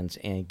fans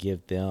and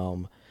give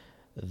them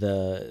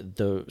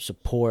the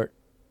support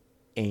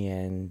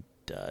and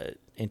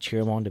cheer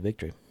them on to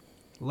victory.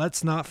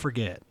 Let's not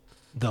forget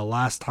the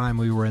last time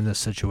we were in this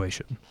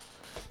situation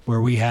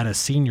where we had a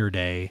senior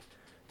day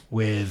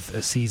with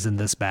a season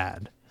this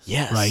bad.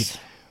 Yes.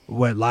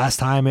 Right? Last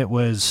time it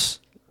was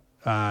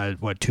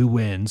 2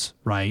 wins,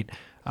 right?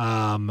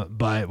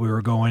 But we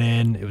were going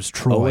in. It was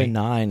Troy.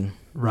 0-9,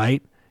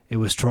 right? It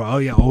was Troy. Oh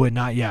yeah,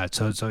 0-9. Yeah.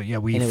 So yeah,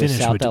 we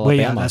finished with. Well,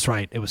 yeah, that's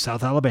right. It was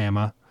South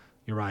Alabama.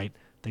 You're right.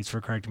 Thanks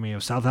for correcting me. It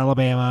was South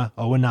Alabama.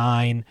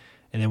 0-9,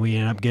 and then we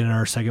ended up getting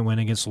our second win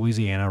against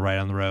Louisiana right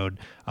on the road.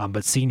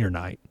 But senior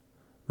night,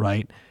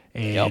 right?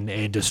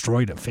 And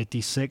destroyed it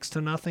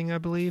 56-0, I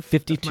believe.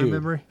 52. My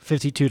memory.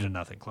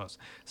 52-0, close.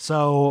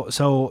 So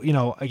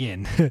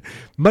again,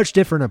 much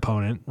different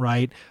opponent,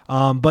 right?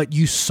 But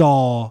you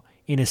saw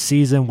in a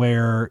season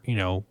where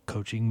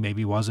coaching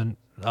maybe wasn't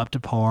up to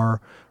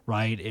par,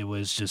 right? It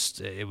was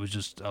just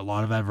a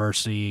lot of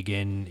adversity.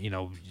 Again,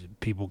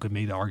 people could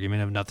make the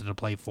argument of nothing to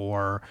play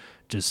for.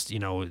 Just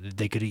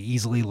they could have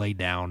easily laid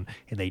down,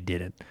 and they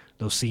didn't.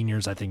 Those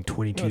seniors, I think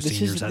 22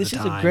 seniors at the time. This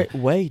is a great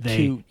way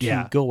to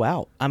go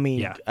out. I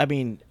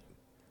mean,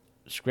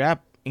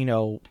 scrap. You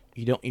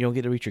don't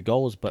get to reach your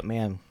goals, but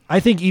man, I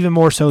think even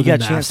more so than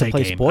the App State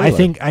game.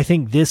 Spoiler. I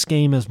think this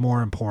game is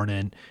more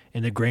important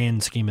in the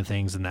grand scheme of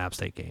things than the App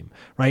State game,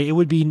 right? It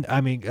would be.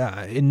 I mean,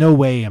 in no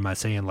way am I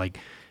saying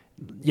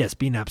yes,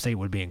 beating App State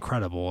would be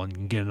incredible,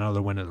 and get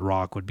another win at the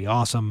Rock would be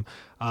awesome.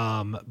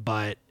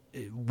 But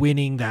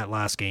winning that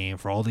last game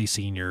for all these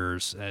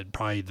seniors,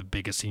 probably the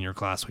biggest senior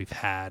class we've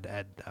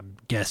had, I'm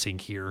guessing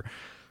here,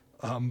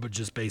 but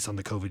just based on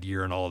the COVID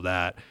year and all of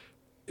that,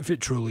 if it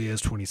truly is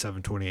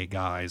 27, 28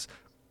 guys,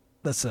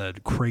 that's a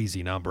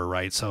crazy number,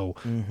 right? So,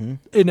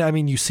 and I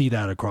mean, you see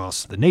that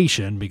across the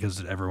nation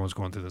because everyone's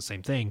going through the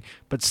same thing.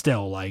 But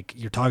still,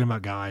 you're talking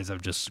about guys that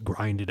have just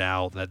grinded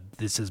out that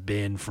this has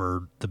been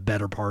for the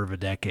better part of a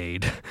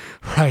decade,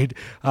 right?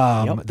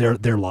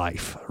 Their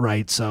life,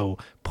 right? So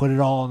put it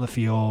all on the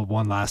field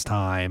one last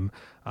time.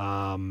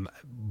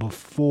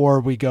 Before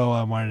we go,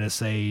 I wanted to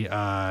say,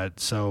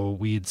 so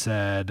we had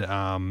said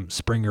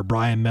Springer,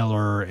 Brian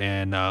Miller,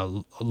 and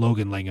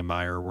Logan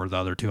Langenmeyer were the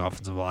other 2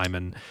 offensive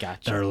linemen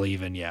that are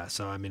leaving. Yeah,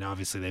 so I mean,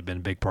 obviously they've been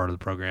a big part of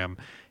the program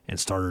and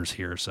starters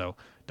here, so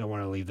don't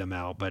want to leave them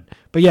out. But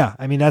yeah,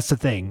 I mean, that's the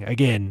thing.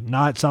 Again,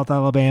 not South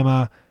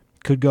Alabama.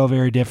 Could go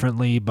very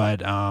differently,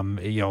 but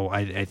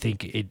I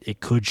think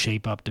it could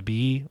shape up to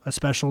be a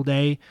special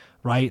day,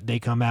 right? They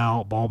come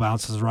out, ball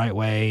bounces the right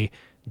way,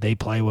 they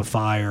play with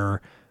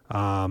fire.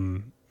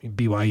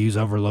 BYU's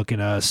overlooking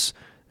us.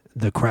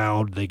 The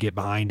crowd, they get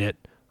behind it,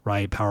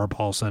 right? Power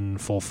Paulson,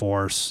 full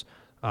force.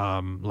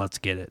 Let's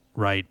get it,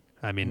 right?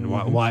 I mean,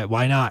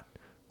 why not?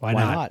 Why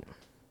not?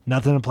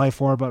 Nothing to play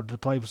for but to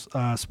play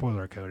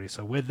spoiler, Cody.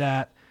 So with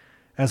that,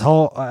 as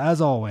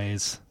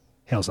always,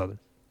 Hail Southern.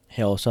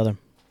 Hail Southern.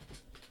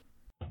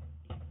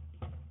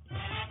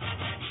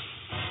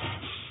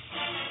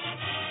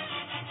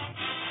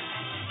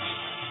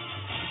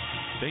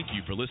 Thank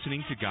you for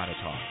listening to Gotta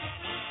Talk.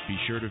 Be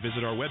sure to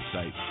visit our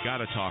website,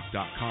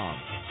 gottatalk.com.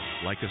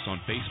 Like us on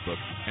Facebook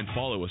and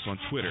follow us on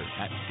Twitter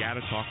at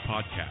Gotta Talk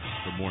Podcast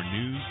for more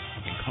news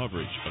and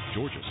coverage of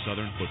Georgia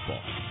Southern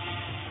football.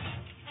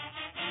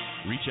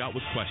 Reach out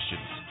with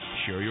questions,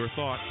 share your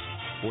thoughts,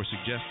 or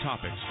suggest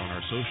topics on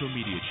our social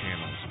media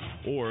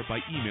channels or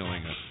by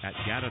emailing us at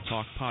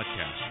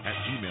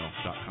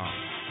gottatalkpodcast@gmail.com.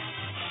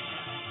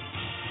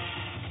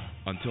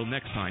 Until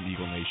next time,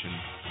 Eagle Nation,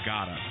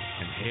 gotta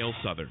and hail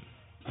Southern.